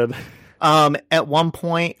than I did? At one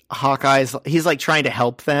point, he's like trying to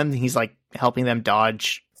help them. He's like helping them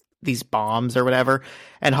dodge these bombs or whatever,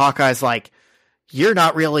 and Hawkeye's like, you're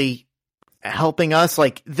not really helping us,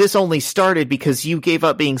 like this only started because you gave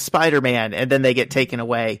up being Spider-Man. And then they get taken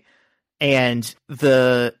away, and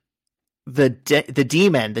the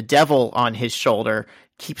demon, the devil on his shoulder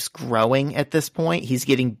keeps growing. At this point, he's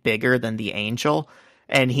getting bigger than the angel,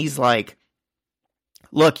 and he's like,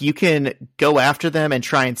 look, you can go after them and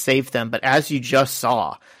try and save them, but as you just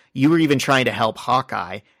saw, you were even trying to help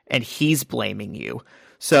Hawkeye, and he's blaming you.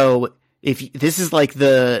 So if this is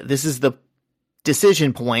the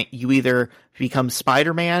decision point, you either become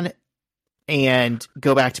Spider-Man and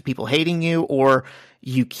go back to people hating you, or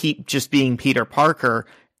you keep just being Peter Parker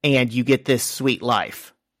and you get this sweet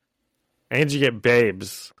life. And you get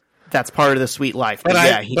babes. That's part of the sweet life. But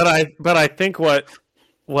I think what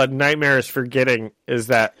Nightmare is forgetting is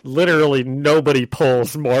that literally nobody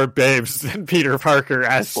pulls more babes than Peter Parker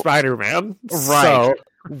as Spider-Man. Right.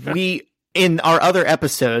 So, in our other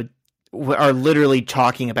episode, we are literally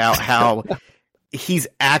talking about how he's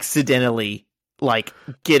accidentally like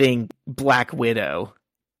getting Black Widow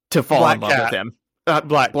to fall in love with him.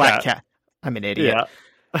 Black Cat. I'm an idiot.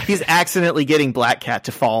 Yeah. He's accidentally getting Black Cat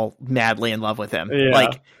to fall madly in love with him. Yeah.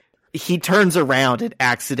 Like, he turns around and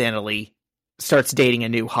accidentally starts dating a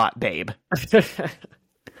new hot babe.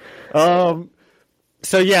 So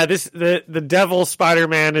yeah, the devil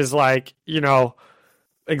Spider-Man is like, you know,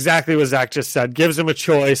 exactly what Zach just said, gives him a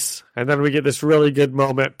choice, and then we get this really good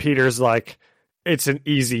moment. Peter's like, it's an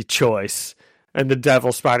easy choice, and the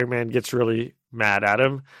devil Spider-Man gets really mad at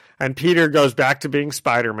him, and Peter goes back to being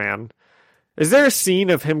Spider-Man. Is there a scene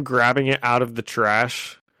of him grabbing it out of the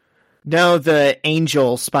trash? No, the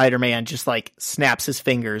angel Spider-Man just like snaps his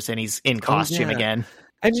fingers and he's in costume again.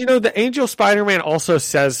 And you know, the angel Spider-Man also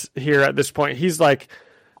says here at this point, he's like,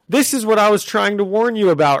 this is what I was trying to warn you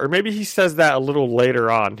about. Or maybe he says that a little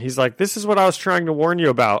later on. He's like, this is what I was trying to warn you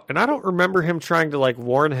about. And I don't remember him trying to like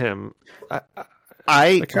warn him.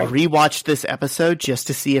 I rewatched this episode just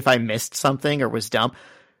to see if I missed something or was dumb.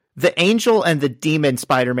 The angel and the demon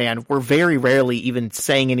Spider-Man were very rarely even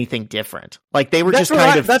saying anything different. Like they were that's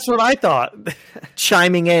what I thought.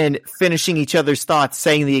 Chiming in, finishing each other's thoughts,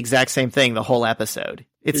 saying the exact same thing the whole episode.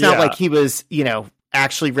 It's not like he was,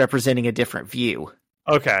 actually representing a different view.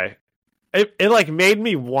 Okay. It like made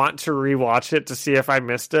me want to rewatch it to see if I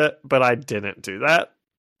missed it, but I didn't do that.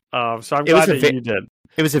 So I'm glad that you did.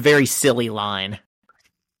 It was a very silly line.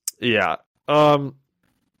 Yeah.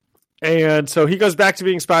 And so he goes back to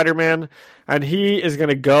being Spider-Man, and he is going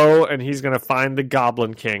to go and he's going to find the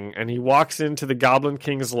Goblin King. And he walks into the Goblin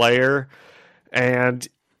King's lair, and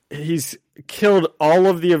he's killed all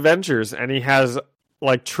of the Avengers, and he has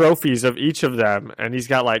like trophies of each of them. And he's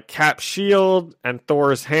got like Cap's shield and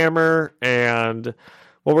Thor's hammer, and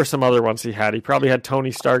what were some other ones he had? He probably had Tony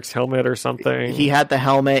Stark's helmet or something. He had the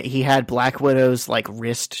helmet. He had Black Widow's like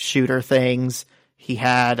wrist shooter things. He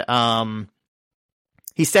had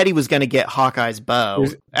he said he was going to get Hawkeye's bow.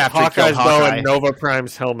 Hawkeye's bow and Nova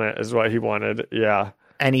Prime's helmet is what he wanted. Yeah.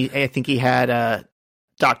 And I think he had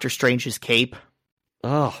Doctor Strange's cape.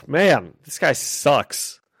 Oh man, this guy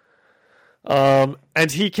sucks.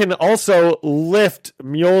 And he can also lift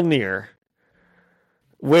Mjolnir,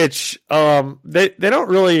 which they don't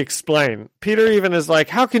really explain. Peter even is like,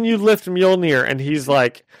 "How can you lift Mjolnir?" And he's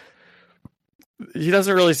like, he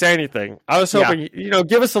doesn't really say anything. I was hoping,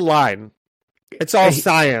 give us a line. It's all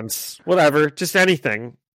science, whatever, just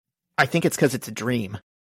anything. I think it's because it's a dream.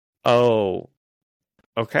 Oh,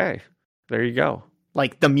 okay. There you go.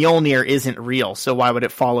 Like the Mjolnir isn't real, so why would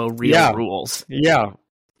it follow real rules? Yeah,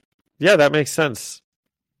 that makes sense.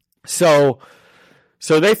 So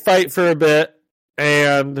they fight for a bit,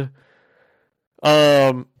 and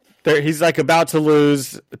he's like about to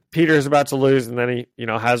lose. Peter's about to lose, and then he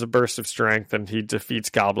has a burst of strength, and he defeats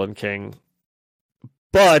Goblin King.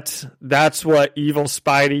 But that's what evil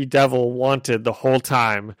Spidey Devil wanted the whole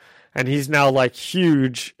time. And he's now like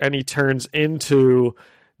huge, and he turns into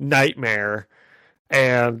Nightmare.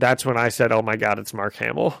 And that's when I said, oh my God, it's Mark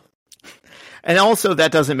Hamill. And also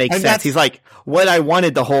that doesn't make sense. He's like, what I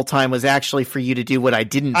wanted the whole time was actually for you to do what I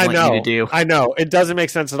didn't want you to do. I know. It doesn't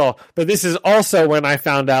make sense at all. But this is also when I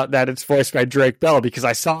found out that it's voiced by Drake Bell, because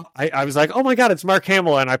I was like, oh my God, it's Mark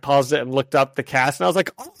Hamill. And I paused it and looked up the cast, and I was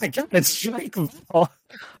like, oh my God, it's Drake Bell.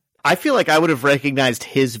 I feel like I would have recognized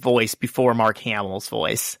his voice before Mark Hamill's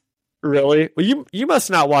voice. Really? Well, you must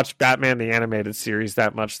not watch Batman the Animated Series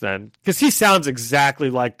that much then, because he sounds exactly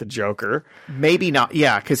like the Joker. Maybe not.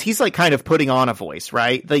 Yeah, because he's like kind of putting on a voice,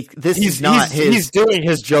 right? Like he's doing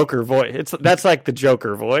his Joker voice. That's like the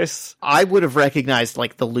Joker voice. I would have recognized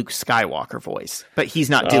like the Luke Skywalker voice, but he's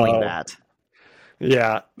not doing that.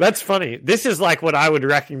 Yeah, that's funny. This is like what I would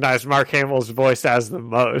recognize Mark Hamill's voice as the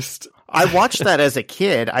most. I watched that as a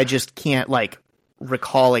kid. I just can't like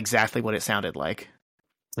recall exactly what it sounded like.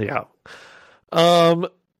 Yeah.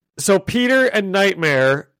 So Peter and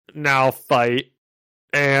Nightmare now fight,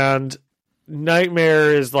 and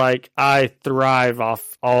Nightmare is like, I thrive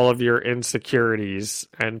off all of your insecurities,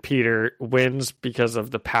 and Peter wins because of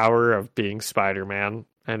the power of being Spider-Man,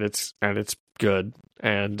 and it's good,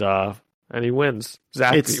 and he wins.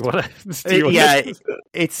 Zach,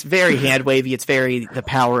 it's very hand wavy. It's very the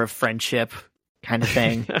power of friendship kind of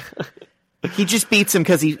thing. He just beats him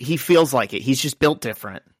because he feels like it. He's just built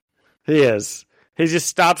different. He is. He just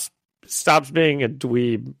stops being a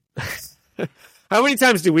dweeb. How many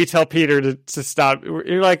times do we tell Peter to stop?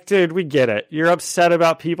 You're like, dude, we get it. You're upset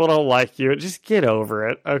about people don't like you. Just get over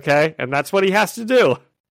it, okay? And that's what he has to do.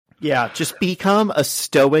 Yeah, just become a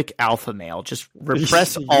stoic alpha male. Just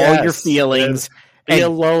repress all your feelings. Be a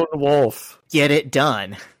lone wolf. Get it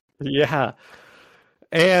done. Yeah.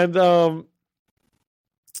 And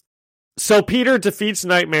so Peter defeats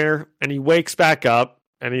Nightmare, and he wakes back up,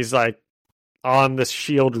 and he's like on the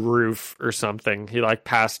shield roof or something. He like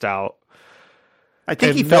passed out. I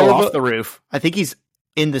think he fell off the roof. I think he's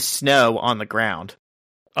in the snow on the ground.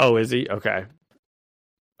 Oh, is he? Okay.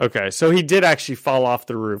 So he did actually fall off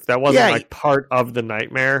the roof. That wasn't like part of the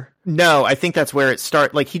nightmare. No, I think that's where it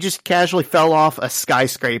started. Like he just casually fell off a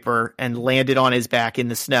skyscraper and landed on his back in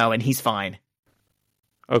the snow, and he's fine.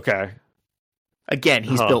 Okay. Again,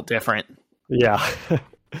 he's built different. Yeah.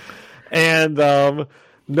 And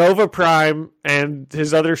Nova Prime and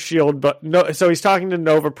his other shield, so he's talking to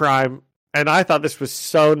Nova Prime, and I thought this was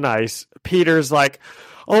so nice. Peter's like,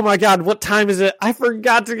 oh my God, what time is it? I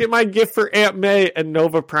forgot to get my gift for Aunt May. And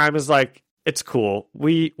Nova Prime is like, it's cool.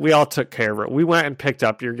 We all took care of it. We went and picked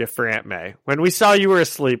up your gift for Aunt May. When we saw you were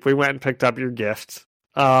asleep, we went and picked up your gift.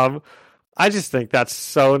 I just think that's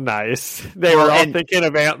so nice. They were all thinking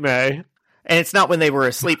of Aunt May. And it's not when they were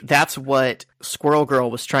asleep. That's what Squirrel Girl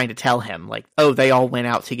was trying to tell him. Like, oh, they all went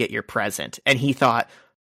out to get your present. And he thought,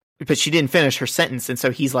 but she didn't finish her sentence. And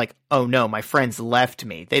so he's like, oh no, my friends left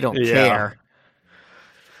me. They don't care.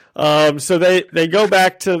 So they go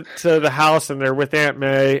back to the house and they're with Aunt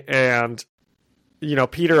May, and you know,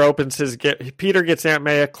 Peter gets Aunt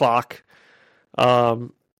May a clock.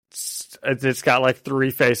 It's got like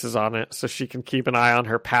 3 faces on it, so she can keep an eye on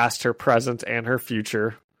her past, her present, and her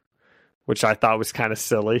future, which I thought was kind of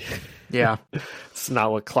silly. Yeah. It's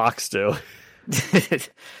not what clocks do.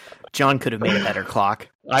 John could have made a better clock.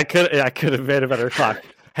 I could have made a better clock.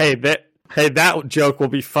 Hey, that joke will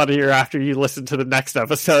be funnier after you listen to the next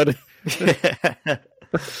episode.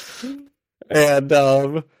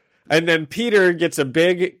 And then Peter gets a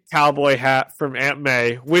big cowboy hat from Aunt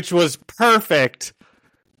May, which was perfect.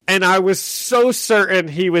 And I was so certain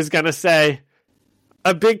he was going to say,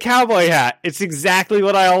 a big cowboy hat. It's exactly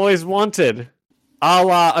what I always wanted. A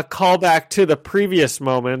la a callback to the previous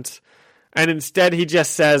moment. And instead he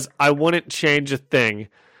just says, I wouldn't change a thing.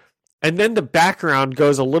 And then the background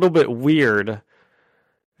goes a little bit weird.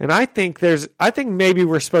 And I think maybe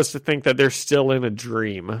we're supposed to think that they're still in a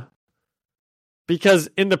dream. Because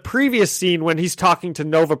in the previous scene, when he's talking to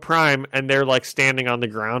Nova Prime and they're like standing on the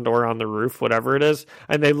ground or on the roof, whatever it is,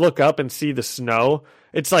 and they look up and see the snow,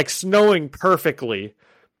 it's like snowing perfectly.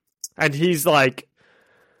 And he's like,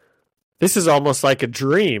 this is almost like a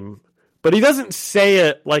dream. But he doesn't say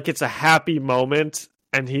it like it's a happy moment.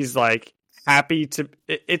 And he's like happy to,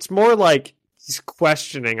 it's more like he's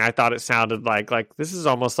questioning. I thought it sounded like this is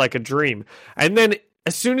almost like a dream. And then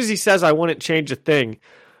as soon as he says, I wouldn't change a thing,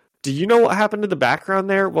 do you know what happened to the background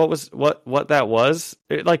there? What that was?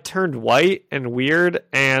 It like turned white and weird.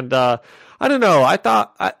 And I don't know.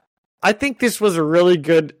 I think this was a really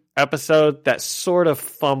good episode that sort of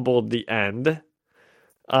fumbled the end.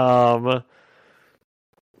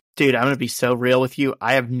 Dude, I'm going to be so real with you.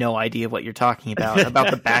 I have no idea what you're talking about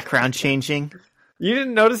the background changing. You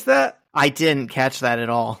didn't notice that? I didn't catch that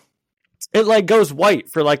at all. It like goes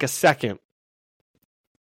white for like a second.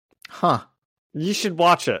 Huh. You should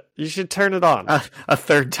watch it. You should turn it on. A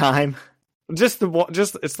third time. Just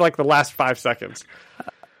it's like the last 5 seconds.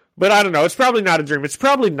 But I don't know. It's probably not a dream. It's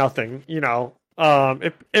probably nothing, you know.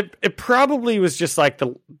 It probably was just like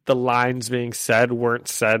the lines being said weren't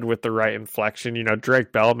said with the right inflection. You know,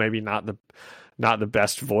 Drake Bell, maybe not the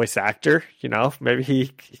best voice actor, you know. Maybe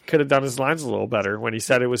he could have done his lines a little better when he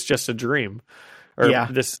said it was just a dream. Or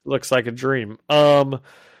this looks like a dream. But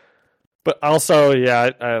also,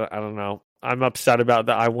 yeah, I don't know. I'm upset about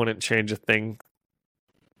the I wouldn't change a thing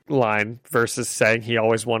line versus saying he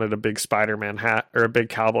always wanted a big Spider-Man hat or a big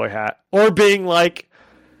cowboy hat, or being like,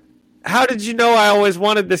 how did you know I always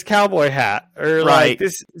wanted this cowboy hat? Or like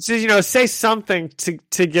this, you know, say something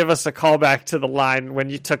to give us a callback to the line when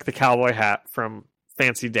you took the cowboy hat from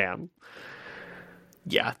Fancy Dan.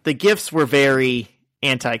 Yeah, the gifts were very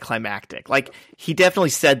anticlimactic. Like, he definitely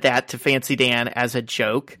said that to Fancy Dan as a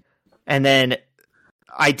joke, and then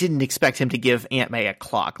I didn't expect him to give Aunt May a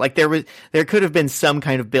clock. Like, there could have been some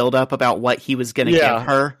kind of build-up about what he was going to give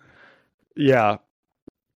her. Yeah.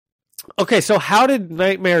 Okay, so how did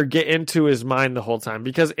Nightmare get into his mind the whole time?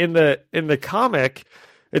 Because in the comic,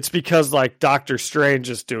 it's because like Doctor Strange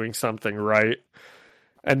is doing something right,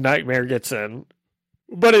 and Nightmare gets in.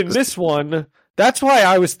 But in this one, that's why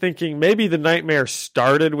I was thinking maybe the Nightmare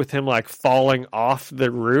started with him like falling off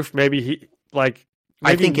the roof. I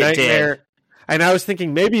think it did. And I was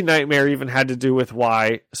thinking maybe Nightmare even had to do with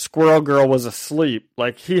why Squirrel Girl was asleep.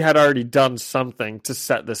 Like, he had already done something to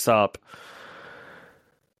set this up.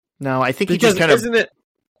 No, I think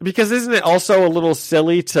isn't it also a little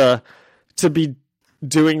silly to be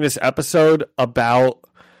doing this episode about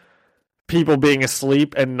people being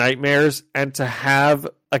asleep and nightmares, and to have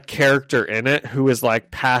a character in it who is like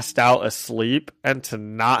passed out asleep, and to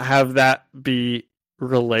not have that be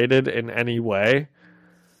related in any way?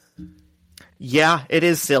 Yeah, it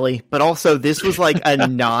is silly, but also this was like a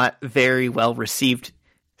not very well received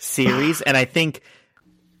series, and I think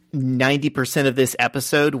 90% of this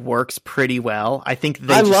episode works pretty well. I think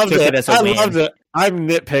they just took it as a win. I loved it. I'm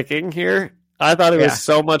nitpicking here. I thought it was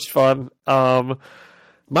so much fun.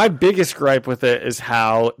 My biggest gripe with it is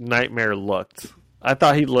how Nightmare looked. I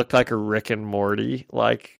thought he looked like a Rick and Morty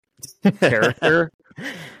like character.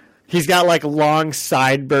 He's got like long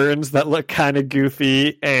sideburns that look kind of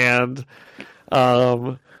goofy, and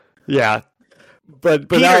yeah. But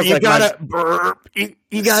Peter, that was you like gotta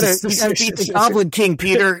you gotta beat the Goblin King,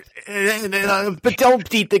 Peter. But don't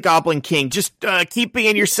beat the Goblin King. Just keep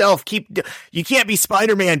being yourself. You can't be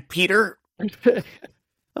Spider-Man, Peter.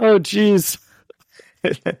 Oh, jeez.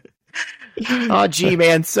 Oh, gee,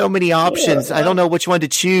 man, so many options. I don't know which one to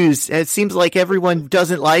choose. It seems like everyone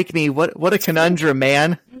doesn't like me. What a conundrum,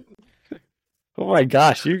 man. Oh my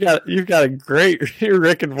gosh, you've got a great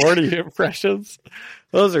Rick and Morty impressions.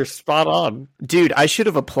 Those are spot on. Dude, I should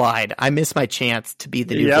have applied. I missed my chance to be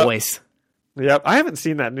the new voice. Yep, I haven't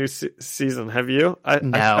seen that new season. Have you?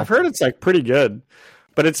 No. I've heard it's like pretty good,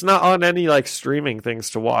 but it's not on any like streaming things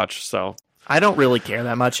to watch. So I don't really care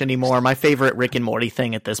that much anymore. My favorite Rick and Morty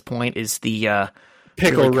thing at this point is the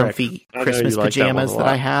pickle really comfy Christmas pajamas that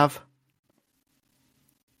I have.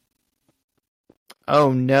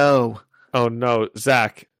 Oh no! Oh no,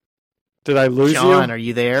 Zach, did I lose you? John, are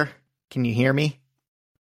you there? Can you hear me?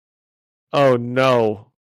 Oh no!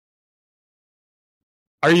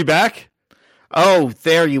 Are you back? Oh,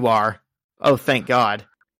 there you are. Oh, thank God.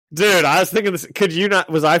 Dude, I was thinking this. Could you not?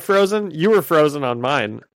 Was I frozen? You were frozen on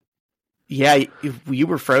mine. Yeah, you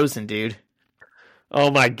were frozen, dude. Oh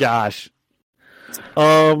my gosh.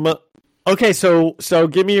 Okay, so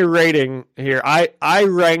give me a rating here. I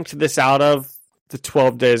ranked this out of the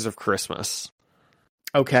 12 Days of Christmas.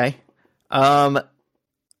 Okay.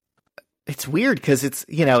 It's weird because it's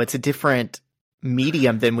a different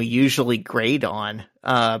medium than we usually grade on.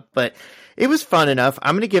 But it was fun enough.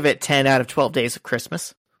 I'm going to give it 10 out of 12 Days of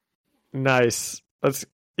Christmas. Nice.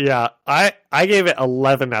 I gave it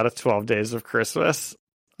 11 out of 12 Days of Christmas.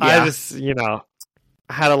 Yeah. I just,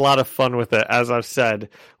 had a lot of fun with it, as I've said.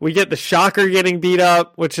 We get the Shocker getting beat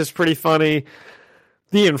up, which is pretty funny.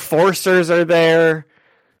 The Enforcers are there.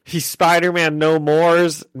 He's Spider-Man No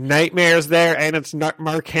More's. Nightmare's there, and it's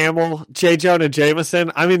Mark Hamill, J. Jonah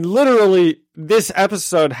Jameson. I mean, literally, this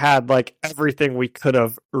episode had, like, everything we could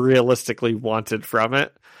have realistically wanted from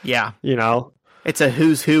it. Yeah. It's a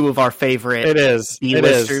who's who of our favorite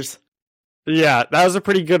B-listers. Yeah, that was a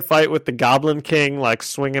pretty good fight with the Goblin King, like,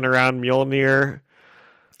 swinging around Mjolnir.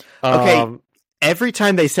 Okay, every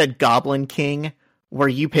time they said Goblin King, were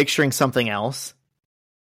you picturing something else?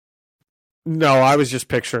 No, I was just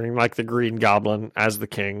picturing, like, the Green Goblin as the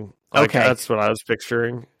king. Like, okay. That's what I was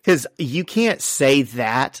picturing. Because you can't say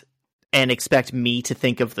that and expect me to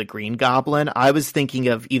think of the Green Goblin. I was thinking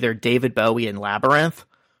of either David Bowie in Labyrinth,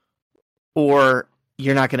 or,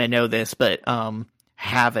 you're not going to know this, but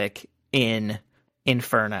Havoc in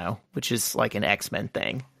Inferno, which is like an X-Men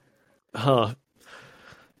thing. Huh.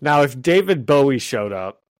 Now, if David Bowie showed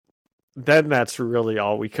up, then that's really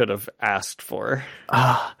all we could have asked for.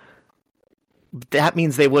 That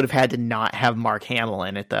means they would have had to not have Mark Hamill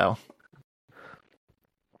in it, though.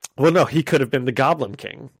 Well, no, he could have been the Goblin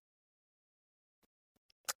King.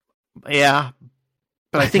 Yeah,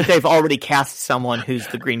 but I think they've already cast someone who's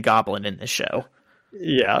the Green Goblin in the show.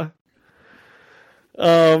 Yeah.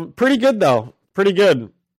 Pretty good, though. Pretty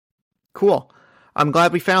good. Cool. I'm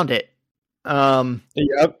glad we found it.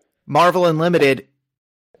 Yep. Marvel Unlimited,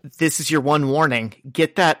 this is your one warning.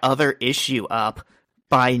 Get that other issue up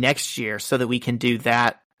by next year so that we can do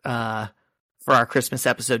that for our Christmas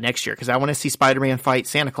episode next year, because I want to see Spider-Man fight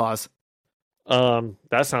Santa Claus.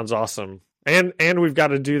 That sounds awesome. And we've got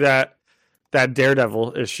to do that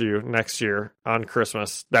Daredevil issue next year on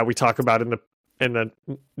Christmas that we talk about in the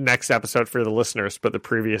next episode for the listeners, but the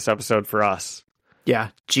previous episode for us. Yeah,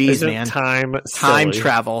 geez, man. Time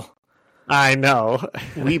travel. I know.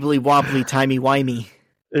 Weebly wobbly, timey wimey.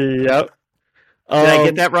 Yep. Did I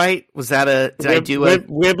get that right? Was that I do it?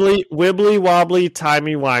 Wibbly wobbly,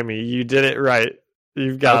 timey wimey. You did it right.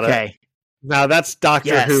 You've got it. Okay. Now that's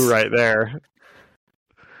Doctor Who right there.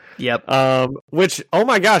 Yep. Which, oh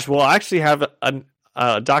my gosh, we'll actually have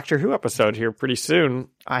a Doctor Who episode here pretty soon.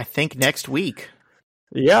 I think next week.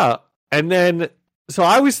 Yeah. And then, so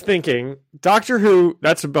I was thinking, Doctor Who,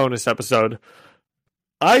 that's a bonus episode.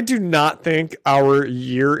 I do not think our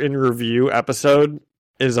year in review episode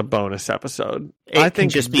is a bonus episode. I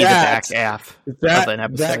think just be the back half of an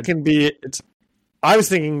episode. That can be. I was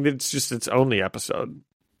thinking it's just its only episode.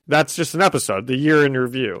 That's just an episode. The year in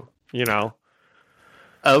review.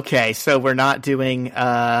 Okay, so we're not doing.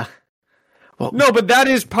 No, but that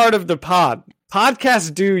is part of the pod.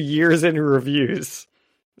 Podcasts do years in reviews.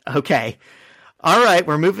 Okay. All right,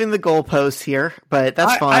 we're moving the goalposts here, but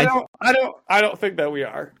that's fine. I don't think that we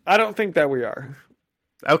are. I don't think that we are.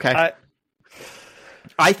 Okay.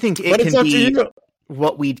 I think it can be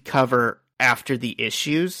what we'd cover after the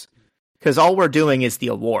issues, because all we're doing is the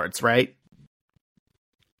awards, right?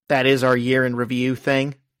 That is our year in review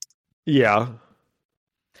thing. Yeah.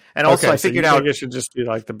 And also, I figured out it should just be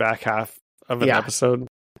like the back half of an episode.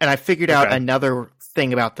 And I figured out another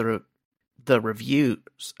thing about the reviews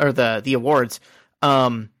or the awards.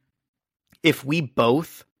 If we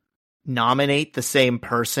both nominate the same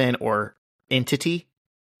person or entity,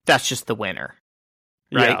 that's just the winner.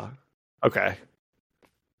 Right? Yeah. Okay.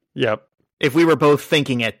 Yep. If we were both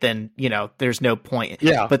thinking it, then, there's no point.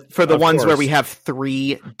 Yeah. But for the ones where course. we have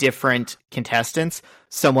 3 different contestants,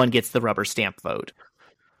 someone gets the rubber stamp vote.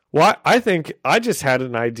 Well, I think I just had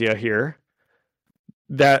an idea here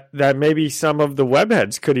that maybe some of the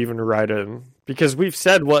webheads could even write in, because we've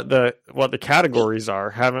said what the categories are,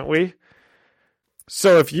 haven't we?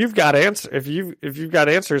 So if you've got answers,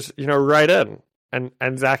 write in,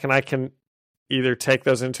 and Zach and I can either take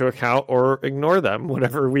those into account or ignore them,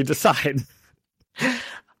 whatever we decide.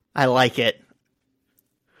 I like it.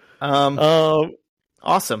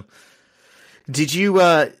 Awesome. Did you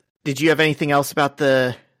have anything else about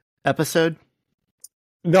the episode?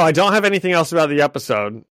 No, I don't have anything else about the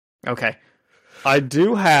episode. Okay. I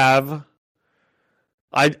do have.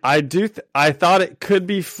 I thought it could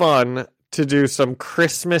be fun to do some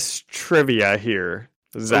Christmas trivia here,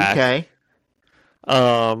 Zach. Okay.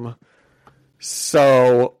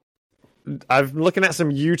 So I'm looking at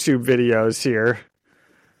some YouTube videos here.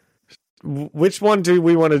 Which one do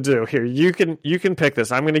we want to do here? You can pick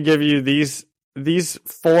this. I'm going to give you these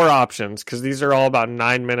 4 options, because these are all about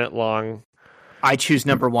 9-minute long. I choose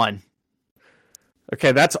number 1.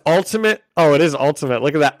 Okay, that's ultimate. Oh, it is ultimate.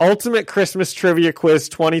 Look at that. Ultimate Christmas Trivia Quiz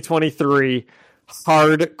 2023.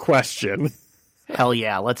 Hard question. Hell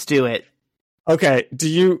yeah, let's do it. Okay, do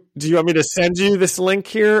you want me to send you this link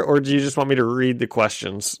here, or do you just want me to read the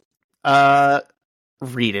questions?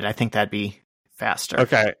 Read it. I think that'd be faster.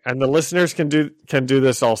 Okay, and the listeners can do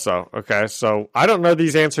this also. Okay, so I don't know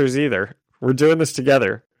these answers either. We're doing this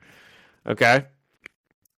together. Okay.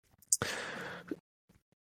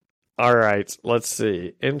 All right, let's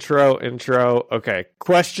see. Intro. Okay,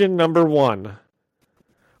 question number 1.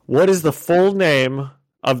 What is the full name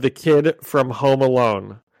of the kid from Home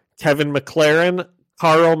Alone? Kevin McLaren,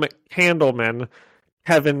 Carl McCandleman,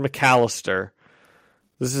 Kevin McAllister.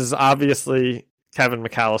 This is obviously Kevin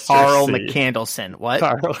McAllister. Carl McCandleson. What?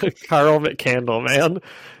 Carl McCandle, man.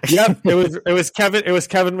 Yep, it was Kevin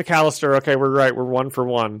McAllister. Okay, we're right. We're 1 for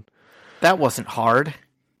 1. That wasn't hard.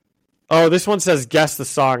 Oh, this one says guess the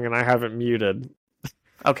song, and I have it muted.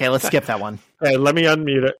 Okay, let's skip that one. Okay, let me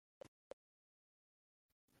unmute it.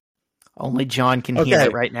 Only John can hear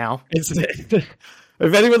it right now.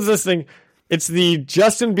 If anyone's listening, it's the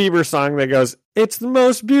Justin Bieber song that goes, "It's the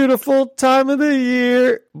most beautiful time of the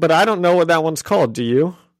year." But I don't know what that one's called. Do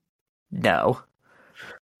you? No.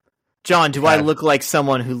 John, do I look like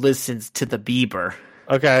someone who listens to the Bieber?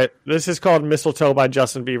 Okay, this is called Mistletoe by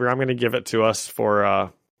Justin Bieber. I'm going to give it to us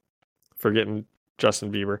for getting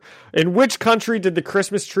Justin Bieber. In which country did the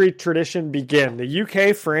Christmas tree tradition begin? The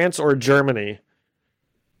UK, France, or Germany?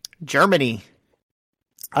 Germany.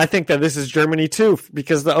 I think that this is Germany too,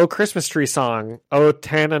 because the "Oh Christmas Tree" song, "Oh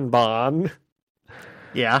Tannenbaum."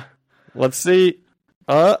 Yeah. Let's see.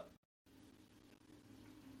 It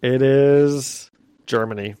is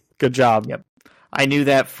Germany. Good job. Yep. I knew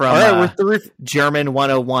that from German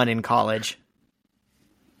 101 in college.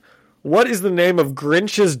 What is the name of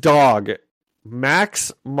Grinch's dog?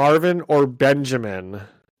 Max, Marvin, or Benjamin?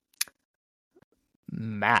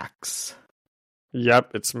 Max.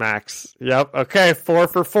 Yep, it's Max. Yep. Okay, 4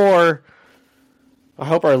 for 4. I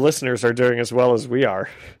hope our listeners are doing as well as we are.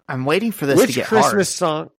 I'm waiting for this to get Christmas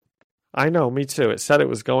hard. Song? I know, me too. It said it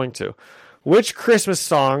was going to. Which Christmas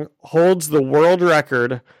song holds the world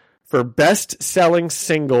record for best-selling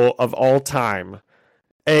single of all time?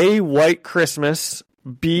 A, White Christmas,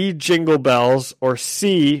 B, Jingle Bells, or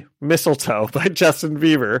C, Mistletoe by Justin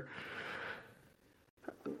Bieber?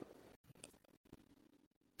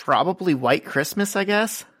 Probably White Christmas, I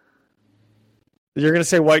guess. You're going to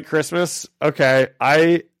say White Christmas? Okay.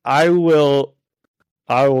 I will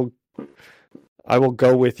go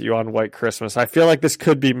with you on White Christmas. I feel like this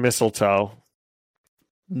could be Mistletoe.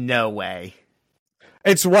 No way.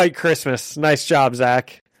 It's White Christmas. Nice job,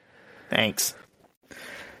 Zach. Thanks.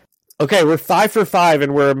 Okay, we're 5 for 5,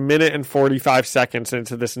 and we're 1 minute and 45 seconds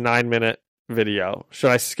into this 9-minute video. Should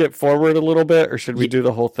I skip forward a little bit, or should we do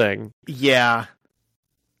the whole thing? Yeah.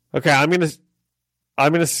 Okay, I'm gonna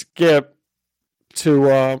skip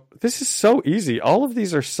to. This is so easy. All of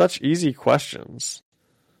these are such easy questions.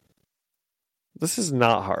 This is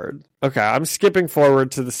not hard. Okay, I'm skipping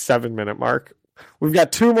forward to the 7-minute mark. We've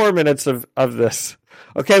got 2 more minutes of this.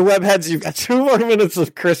 Okay, webheads, you've got 2 more minutes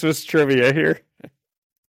of Christmas trivia here.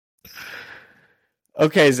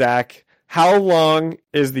 Okay, Zach, how long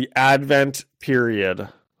is the Advent period?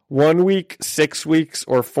 1 week, 6 weeks,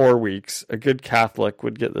 or 4 weeks? A good Catholic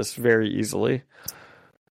would get this very easily.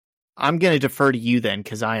 I'm going to defer to you then,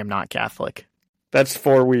 because I am not Catholic. That's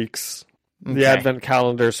 4 weeks. Okay. The Advent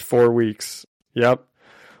calendar's 4 weeks. Yep.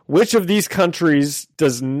 Which of these countries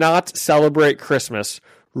does not celebrate Christmas?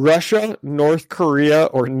 Russia, North Korea,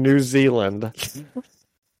 or New Zealand?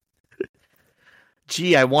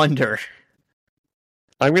 Gee, I wonder.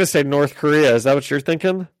 I'm going to say North Korea. Is that what you're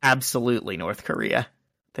thinking? Absolutely North Korea.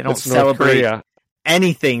 They don't It's North celebrate Korea.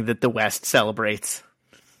 anything that the West celebrates.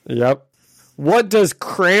 Yep. What does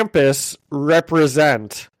Krampus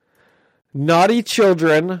represent? Naughty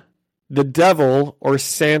children, the devil, or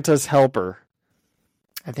Santa's helper?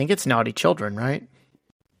 I think it's naughty children, right?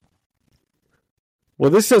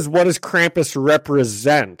 Well, this says, what does Krampus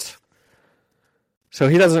represent? So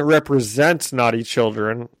he doesn't represent naughty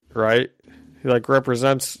children, right? He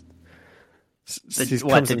represents. He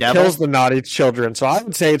comes and kills the naughty children. So I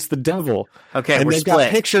would say it's the devil. Okay, and we're they've split.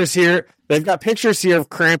 got pictures here. They've got pictures here of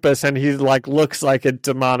Krampus, and he looks like a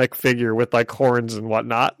demonic figure with horns and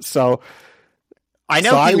whatnot. So I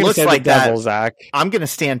know he looks like that. Devil, Zach. I'm going to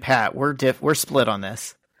stand pat. We're split on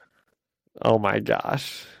this. Oh my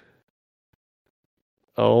gosh.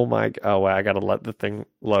 Oh my! Oh, wait, I gotta let the thing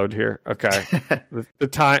load here. Okay, the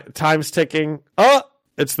time's ticking. Oh,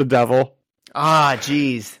 it's the devil. Ah,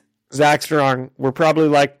 jeez. Zach's wrong. We're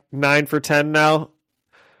probably 9 for 10 now.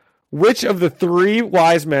 Which of the 3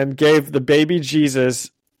 wise men gave the baby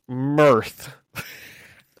Jesus mirth?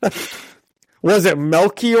 Was it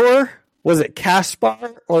Melchior? Was it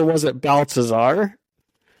Caspar? Or was it Balthazar?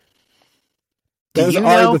 Those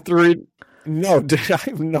are the 3. No, dude, I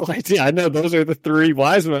have no idea. I know those are the 3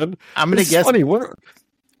 wise men. I'm going to guess. Funny. Weren't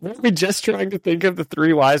we just trying to think of the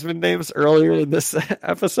 3 wise men names earlier in this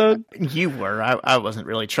episode? You were. I wasn't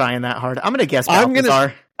really trying that hard. I'm going to guess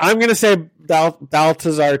Balthazar. I'm going to say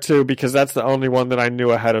Balthazar too, because that's the only one that I knew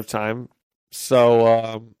ahead of time.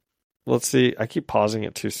 So let's see. I keep pausing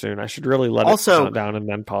it too soon. I should really let it count down and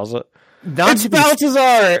then pause it. It's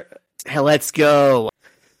Balthazar! Hey, let's go.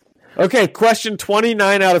 Okay, question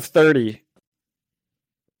 29 out of 30.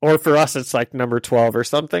 Or for us, it's number 12 or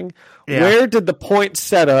something. Yeah. Where did the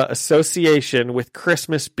poinsettia association with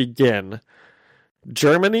Christmas begin?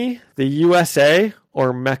 Germany, the USA,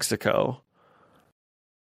 or Mexico?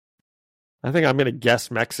 I think I'm going to guess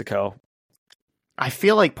Mexico. I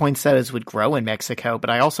feel like poinsettias would grow in Mexico, but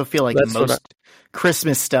I also feel like most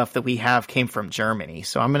Christmas stuff that we have came from Germany.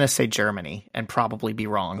 So I'm going to say Germany and probably be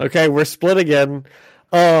wrong. Okay, we're split again.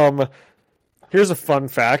 Here's a fun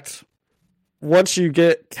fact. Once you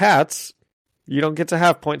get cats, you don't get to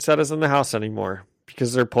have poinsettias in the house anymore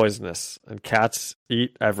because they're poisonous, and cats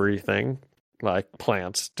eat everything, like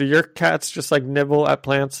plants. Do your cats just nibble at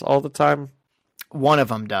plants all the time? One of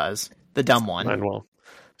them does. The dumb one. Mine will.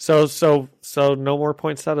 So no more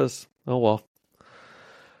poinsettias. Oh well.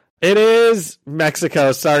 It is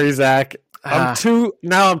Mexico. Sorry, Zach. I'm 2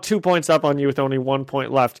 points up on you with only 1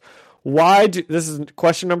 point left. This is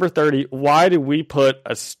question number 30. Why do we put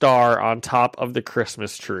a star on top of the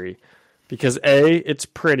Christmas tree? Because A, it's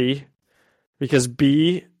pretty. Because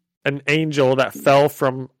B, an angel that fell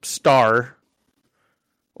from star.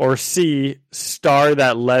 Or C, star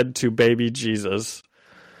that led to baby Jesus.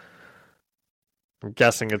 I'm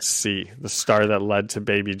guessing it's C, the star that led to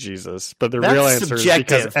baby Jesus. But the real answer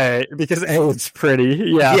subjective. is because A, it's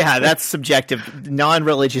pretty. Yeah. Yeah, that's subjective.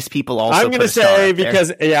 Non-religious people also I'm going to say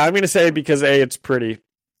because A, it's pretty.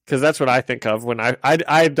 Because that's what I think of when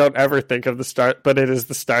I don't ever think of the star, but it is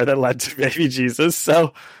the star that led to baby Jesus.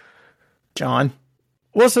 So, John.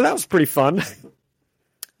 Well, so that was pretty fun.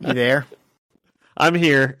 You there? I'm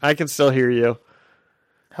here. I can still hear you.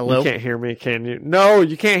 Hello? You can't hear me, can you? No,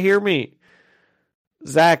 you can't hear me.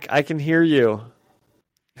 Zach, I can hear you.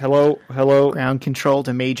 Hello? Ground control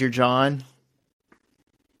to Major John.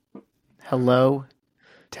 Hello?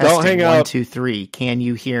 Testing, don't hang 1, up. 2, 3. Can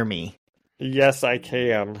you hear me? Yes, I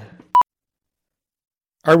can.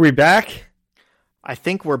 Are we back? I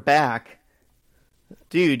think we're back.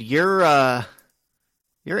 Dude, your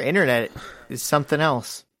internet is something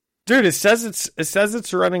else. Dude, it says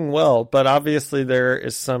it's running well, but obviously there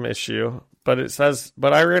is some issue. But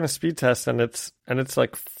I ran a speed test and it's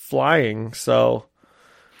flying. So,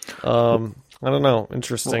 I don't know.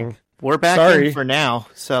 Interesting. Well, we're back in for now.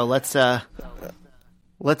 So let's finish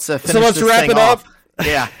let's wrap it up.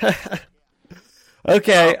 Yeah.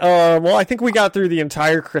 Okay. Well, I think we got through the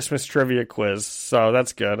entire Christmas trivia quiz, so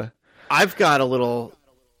that's good. I've got a little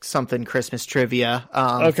something Christmas trivia.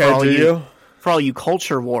 Okay. For all you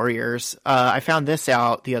culture warriors, I found this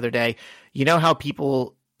out the other day. You know how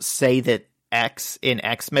people say that X in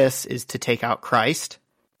Xmas is to take out Christ?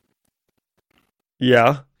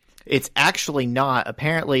 Yeah. It's actually not.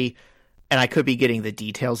 Apparently, and I could be getting the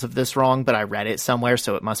details of this wrong, but I read it somewhere,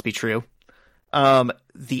 so it must be true.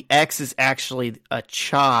 The X is actually a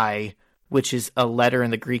chai which is a letter in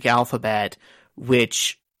the Greek alphabet,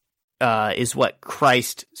 which is what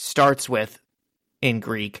Christ starts with in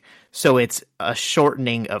Greek. So it's a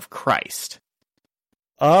shortening of Christ.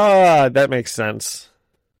 Ah, that makes sense.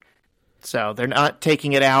 So they're not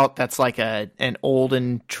taking it out. That's like an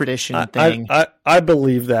olden tradition thing. I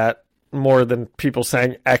believe that more than people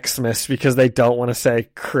saying Xmas because they don't want to say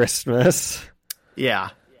Christmas.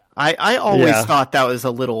 Yeah. I always thought that was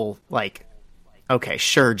a little like, okay,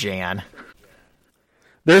 sure, Jan.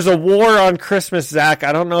 There's a war on Christmas, Zach.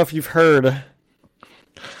 I don't know if you've heard.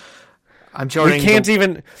 I'm joining.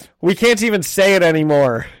 We can't even say it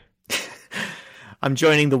anymore. I'm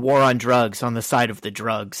joining the war on drugs on the side of the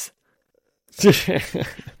drugs.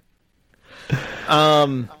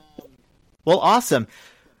 Well, awesome.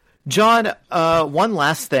 John, one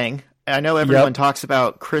last thing. I know everyone talks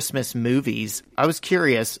about Christmas movies. I was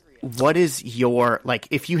curious, what is your, like,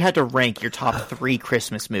 if you had to rank your top 3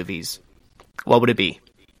 Christmas movies, what would it be?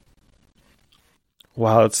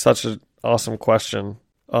 Wow, it's such an awesome question.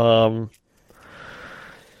 Okay.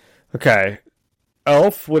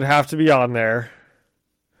 Elf would have to be on there.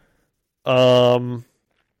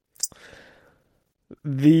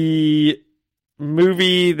 The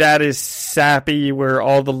movie that is sappy where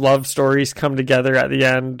all the love stories come together at the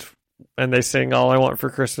end and they sing All I Want for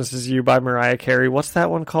Christmas Is You by Mariah Carey. What's that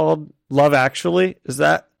one called? Love Actually? Is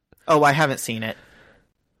that? Oh, I haven't seen it.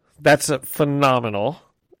 That's phenomenal.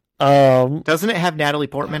 Doesn't it have Natalie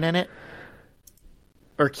Portman in it?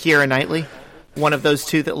 Or Keira Knightley? One of those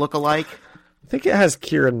two that look alike? I think it has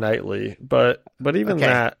Keira Knightley, but even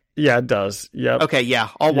that, yeah, it does. Yep. Okay, yeah,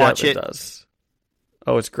 I'll watch it. It does.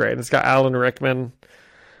 Oh, it's great. It's got Alan Rickman.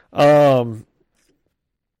 And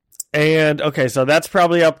okay, so that's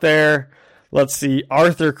probably up there. Let's see.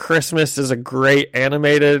 Arthur Christmas is a great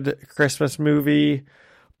animated Christmas movie.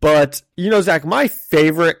 But, you know, Zach, my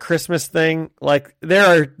favorite Christmas thing, like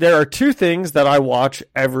there are 2 things that I watch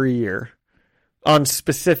every year on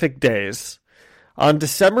specific days. On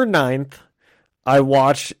December 9th, I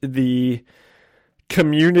watch the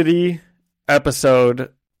Community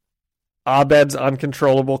episode Abed's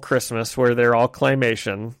Uncontrollable Christmas, where they're all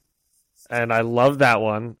claymation, and I love that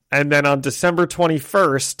one. And then on December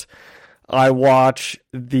 21st, I watch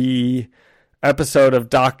the episode of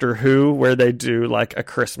Doctor Who where they do like a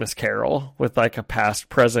Christmas Carol with like a past,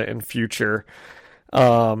 present, and future.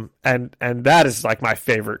 And that is like my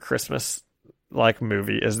favorite Christmas like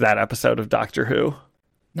movie is that episode of Doctor Who.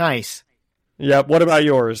 Nice. Yep. What about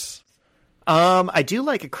yours? I do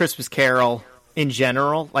like A Christmas Carol in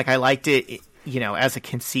general. Like I liked it, you know, as a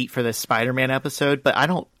conceit for the Spider-Man episode, but I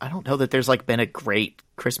don't know that there's like been a great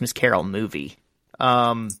Christmas Carol movie.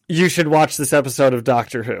 You should watch this episode of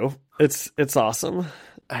Doctor Who. It's awesome.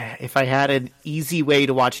 If I had an easy way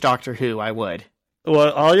to watch Doctor Who, I would.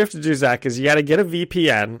 Well, all you have to do, Zach, is you got to get a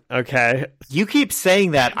VPN, okay? You keep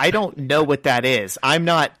saying that. I don't know what that is. I'm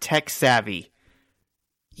not tech savvy.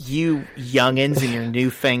 You youngins and your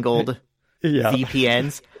newfangled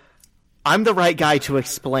VPNs. I'm the right guy to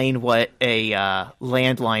explain what a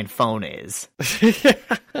landline phone is.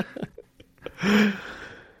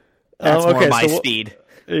 That's more my speed.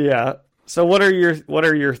 Yeah. So what are your 3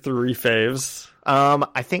 faves?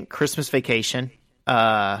 I think Christmas Vacation.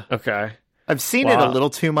 Okay. I've seen it a little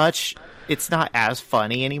too much. It's not as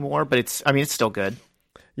funny anymore, but it's still good.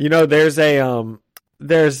 You know, there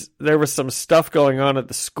was some stuff going on at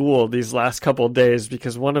the school these last couple of days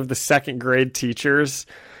because one of the 2nd grade teachers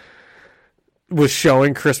was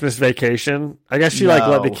showing Christmas Vacation. I guess she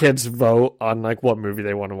let the kids vote on like what movie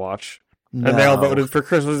they want to watch. No. And they all voted for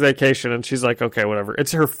Christmas Vacation, and she's like, okay, whatever.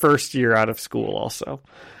 It's her first year out of school also.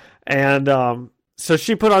 And so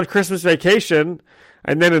she put on Christmas Vacation,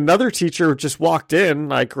 and then another teacher just walked in,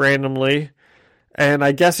 like, randomly, and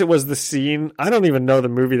I guess it was the scene. I don't even know the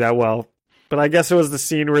movie that well, but I guess it was the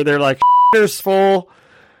scene where they're like, "There's full,"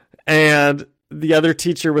 and the other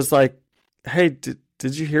teacher was like, "Hey,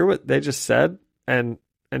 did you hear what they just said?" And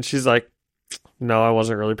she's like, "No, I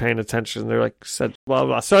wasn't really paying attention." They're like, said blah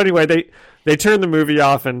blah. So anyway, they turned the movie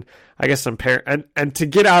off, and I guess some parent and to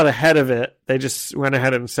get out ahead of it, they just went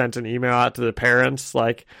ahead and sent an email out to the parents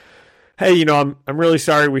like, "Hey, you know, I'm really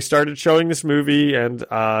sorry. We started showing this movie, and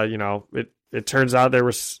you know, it turns out there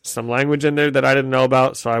was some language in there that I didn't know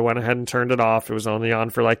about, so I went ahead and turned it off. It was only on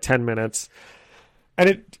for like 10 minutes."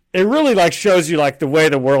 And it really like shows you like the way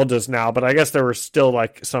the world is now, but I guess there were still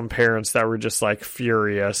like some parents that were just like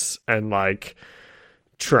furious and like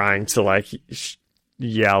trying to like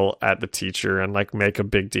yell at the teacher and like make a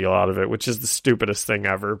big deal out of it, which is the stupidest thing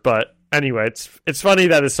ever. But anyway, it's funny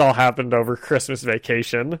that this all happened over Christmas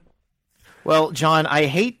Vacation. Well, John, I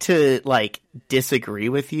hate to like disagree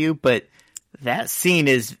with you, but that scene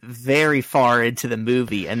is very far into the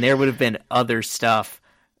movie, and there would have been other stuff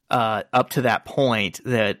up to that point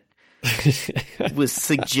that was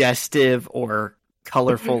suggestive or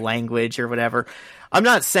colorful language or whatever. I'm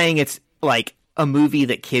not saying it's like a movie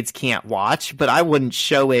that kids can't watch, but I wouldn't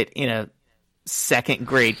show it in a second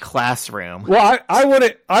grade classroom. Well, I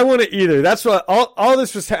wouldn't either. That's what all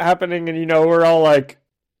this was happening, and we're all like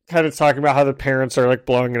kind of talking about how the parents are like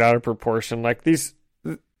blowing it out of proportion. Like these,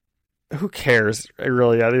 who cares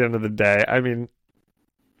really at the end of the day? I mean,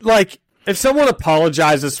 like if someone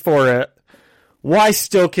apologizes for it, why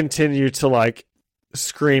still continue to like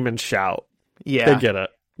scream and shout? Yeah, they get it.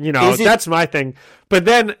 That's my thing. But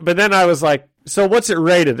then I was like, so what's it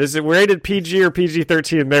rated? Is it rated PG or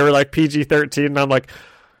PG-13? They were like PG-13, and I'm like,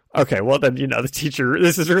 okay, well then the teacher.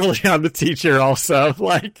 This is really on the teacher also.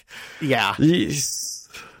 Like, yeah, is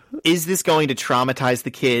this going to traumatize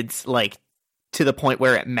the kids like to the point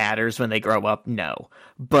where it matters when they grow up? No,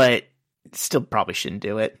 but still probably shouldn't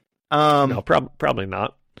do it. No, probably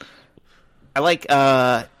not. I like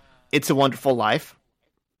It's a Wonderful Life.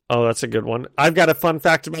 Oh, that's a good one. I've got a fun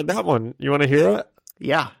fact about that one. You want to hear it?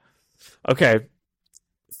 Yeah. Okay.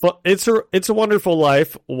 It's a Wonderful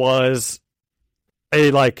Life was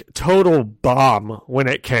a like total bomb when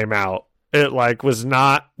it came out. It like was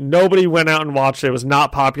not, nobody went out and watched it. It was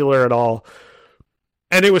not popular at all.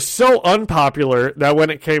 And it was so unpopular that when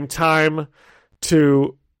it came time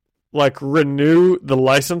to like renew the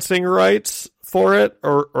licensing rights for it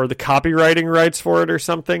or the copywriting rights for it or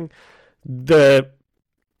something,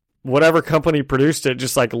 whatever company produced it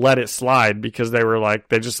just like let it slide because they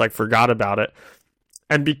just like forgot about it.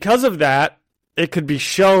 And because of that, it could be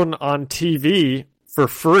shown on TV for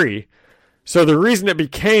free. So the reason it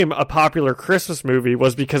became a popular Christmas movie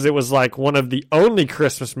was because it was like one of the only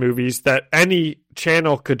Christmas movies that any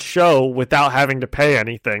channel could show without having to pay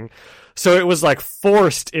anything. So it was like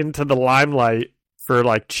forced into the limelight for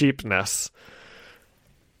like cheapness.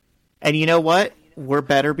 And you know what? We're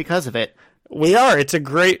better because of it. We are. It's a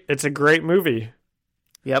great movie.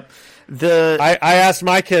 Yep. I asked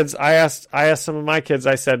my kids. I asked some of my kids.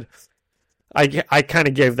 I said, I kind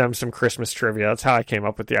of gave them some Christmas trivia. That's how I came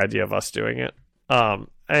up with the idea of us doing it. I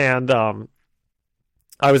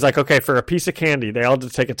was like, okay, for a piece of candy, they all had to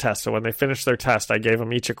take a test. So when they finished their test, I gave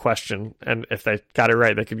them each a question, and if they got it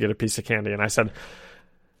right, they could get a piece of candy. And I said,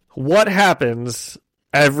 what happens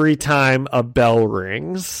every time a bell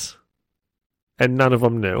rings? And none of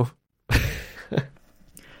them knew.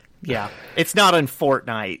 Yeah. It's not on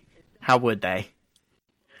Fortnite. How would they?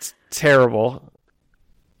 It's terrible.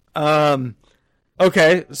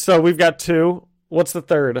 Okay, so we've got two. What's the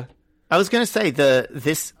third? I was going to say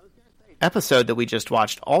this episode that we just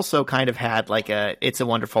watched also kind of had like a It's a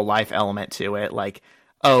Wonderful Life element to it. Like,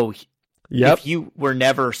 oh, yep. If you were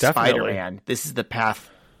never Definitely. Spider-Man, this is the path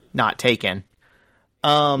not taken.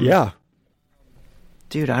 Yeah.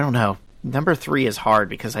 Dude, I don't know. Number 3 is hard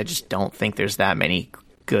because I just don't think there's that many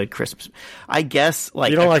good Christmas. I guess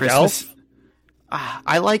like you don't like Christmas, Elf?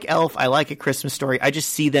 I like Elf. I like A Christmas Story. I just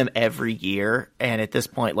see them every year, and at this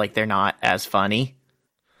point, like they're not as funny.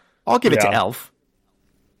 I'll give it to Elf.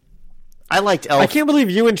 I liked Elf. I can't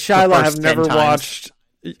believe you and Shyla have never watched.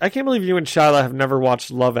 I can't believe you and Shyla have never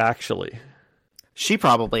watched Love Actually. She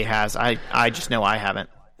probably has. I just know I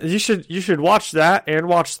haven't. You should watch that and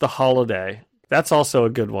watch The Holiday. That's also a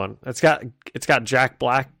good one. It's got Jack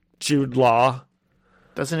Black, Jude Law.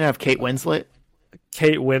 Doesn't it have Kate Winslet?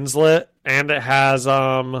 Kate Winslet, and it has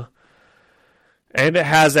a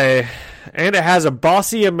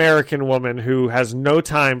bossy American woman who has no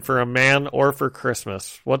time for a man or for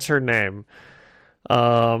Christmas. What's her name?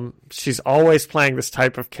 She's always playing this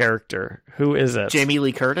type of character. Who is it? Jamie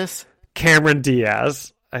Lee Curtis? Cameron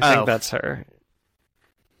Diaz. I think that's her.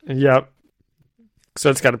 Yep. So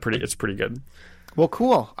it's pretty good. Well,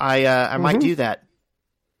 cool. I might do that.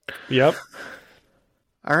 Yep.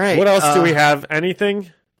 All right. What else do we have?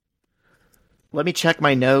 Anything? Let me check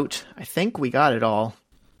my note. I think we got it all.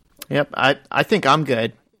 Yep. I think I'm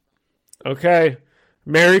good. Okay.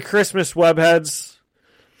 Merry Christmas, webheads.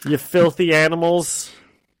 You filthy animals.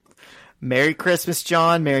 Merry Christmas,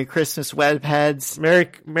 John. Merry Christmas, webheads.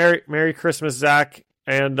 Merry Christmas, Zach.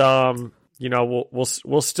 And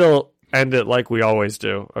we'll still end it like we always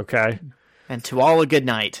do. Okay. And to all a good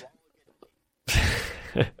night.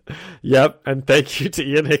 Yep. And thank you to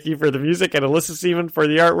Ian Hickey for the music and Alyssa Seaman for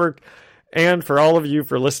the artwork, and for all of you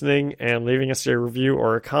for listening and leaving us a review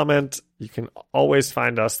or a comment. You can always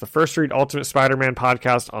find us, the First Read Ultimate Spider-Man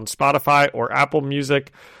podcast, on Spotify or Apple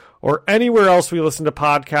Music or anywhere else we listen to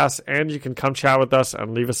podcasts. And you can come chat with us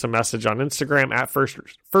and leave us a message on Instagram at First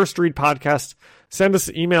Read Podcast. send us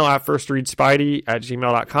an email at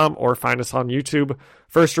firstreadspidey@gmail.com or find us on YouTube,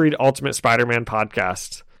 First Read Ultimate Spider-Man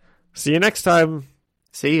Podcast. See you next time.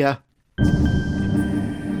 See ya.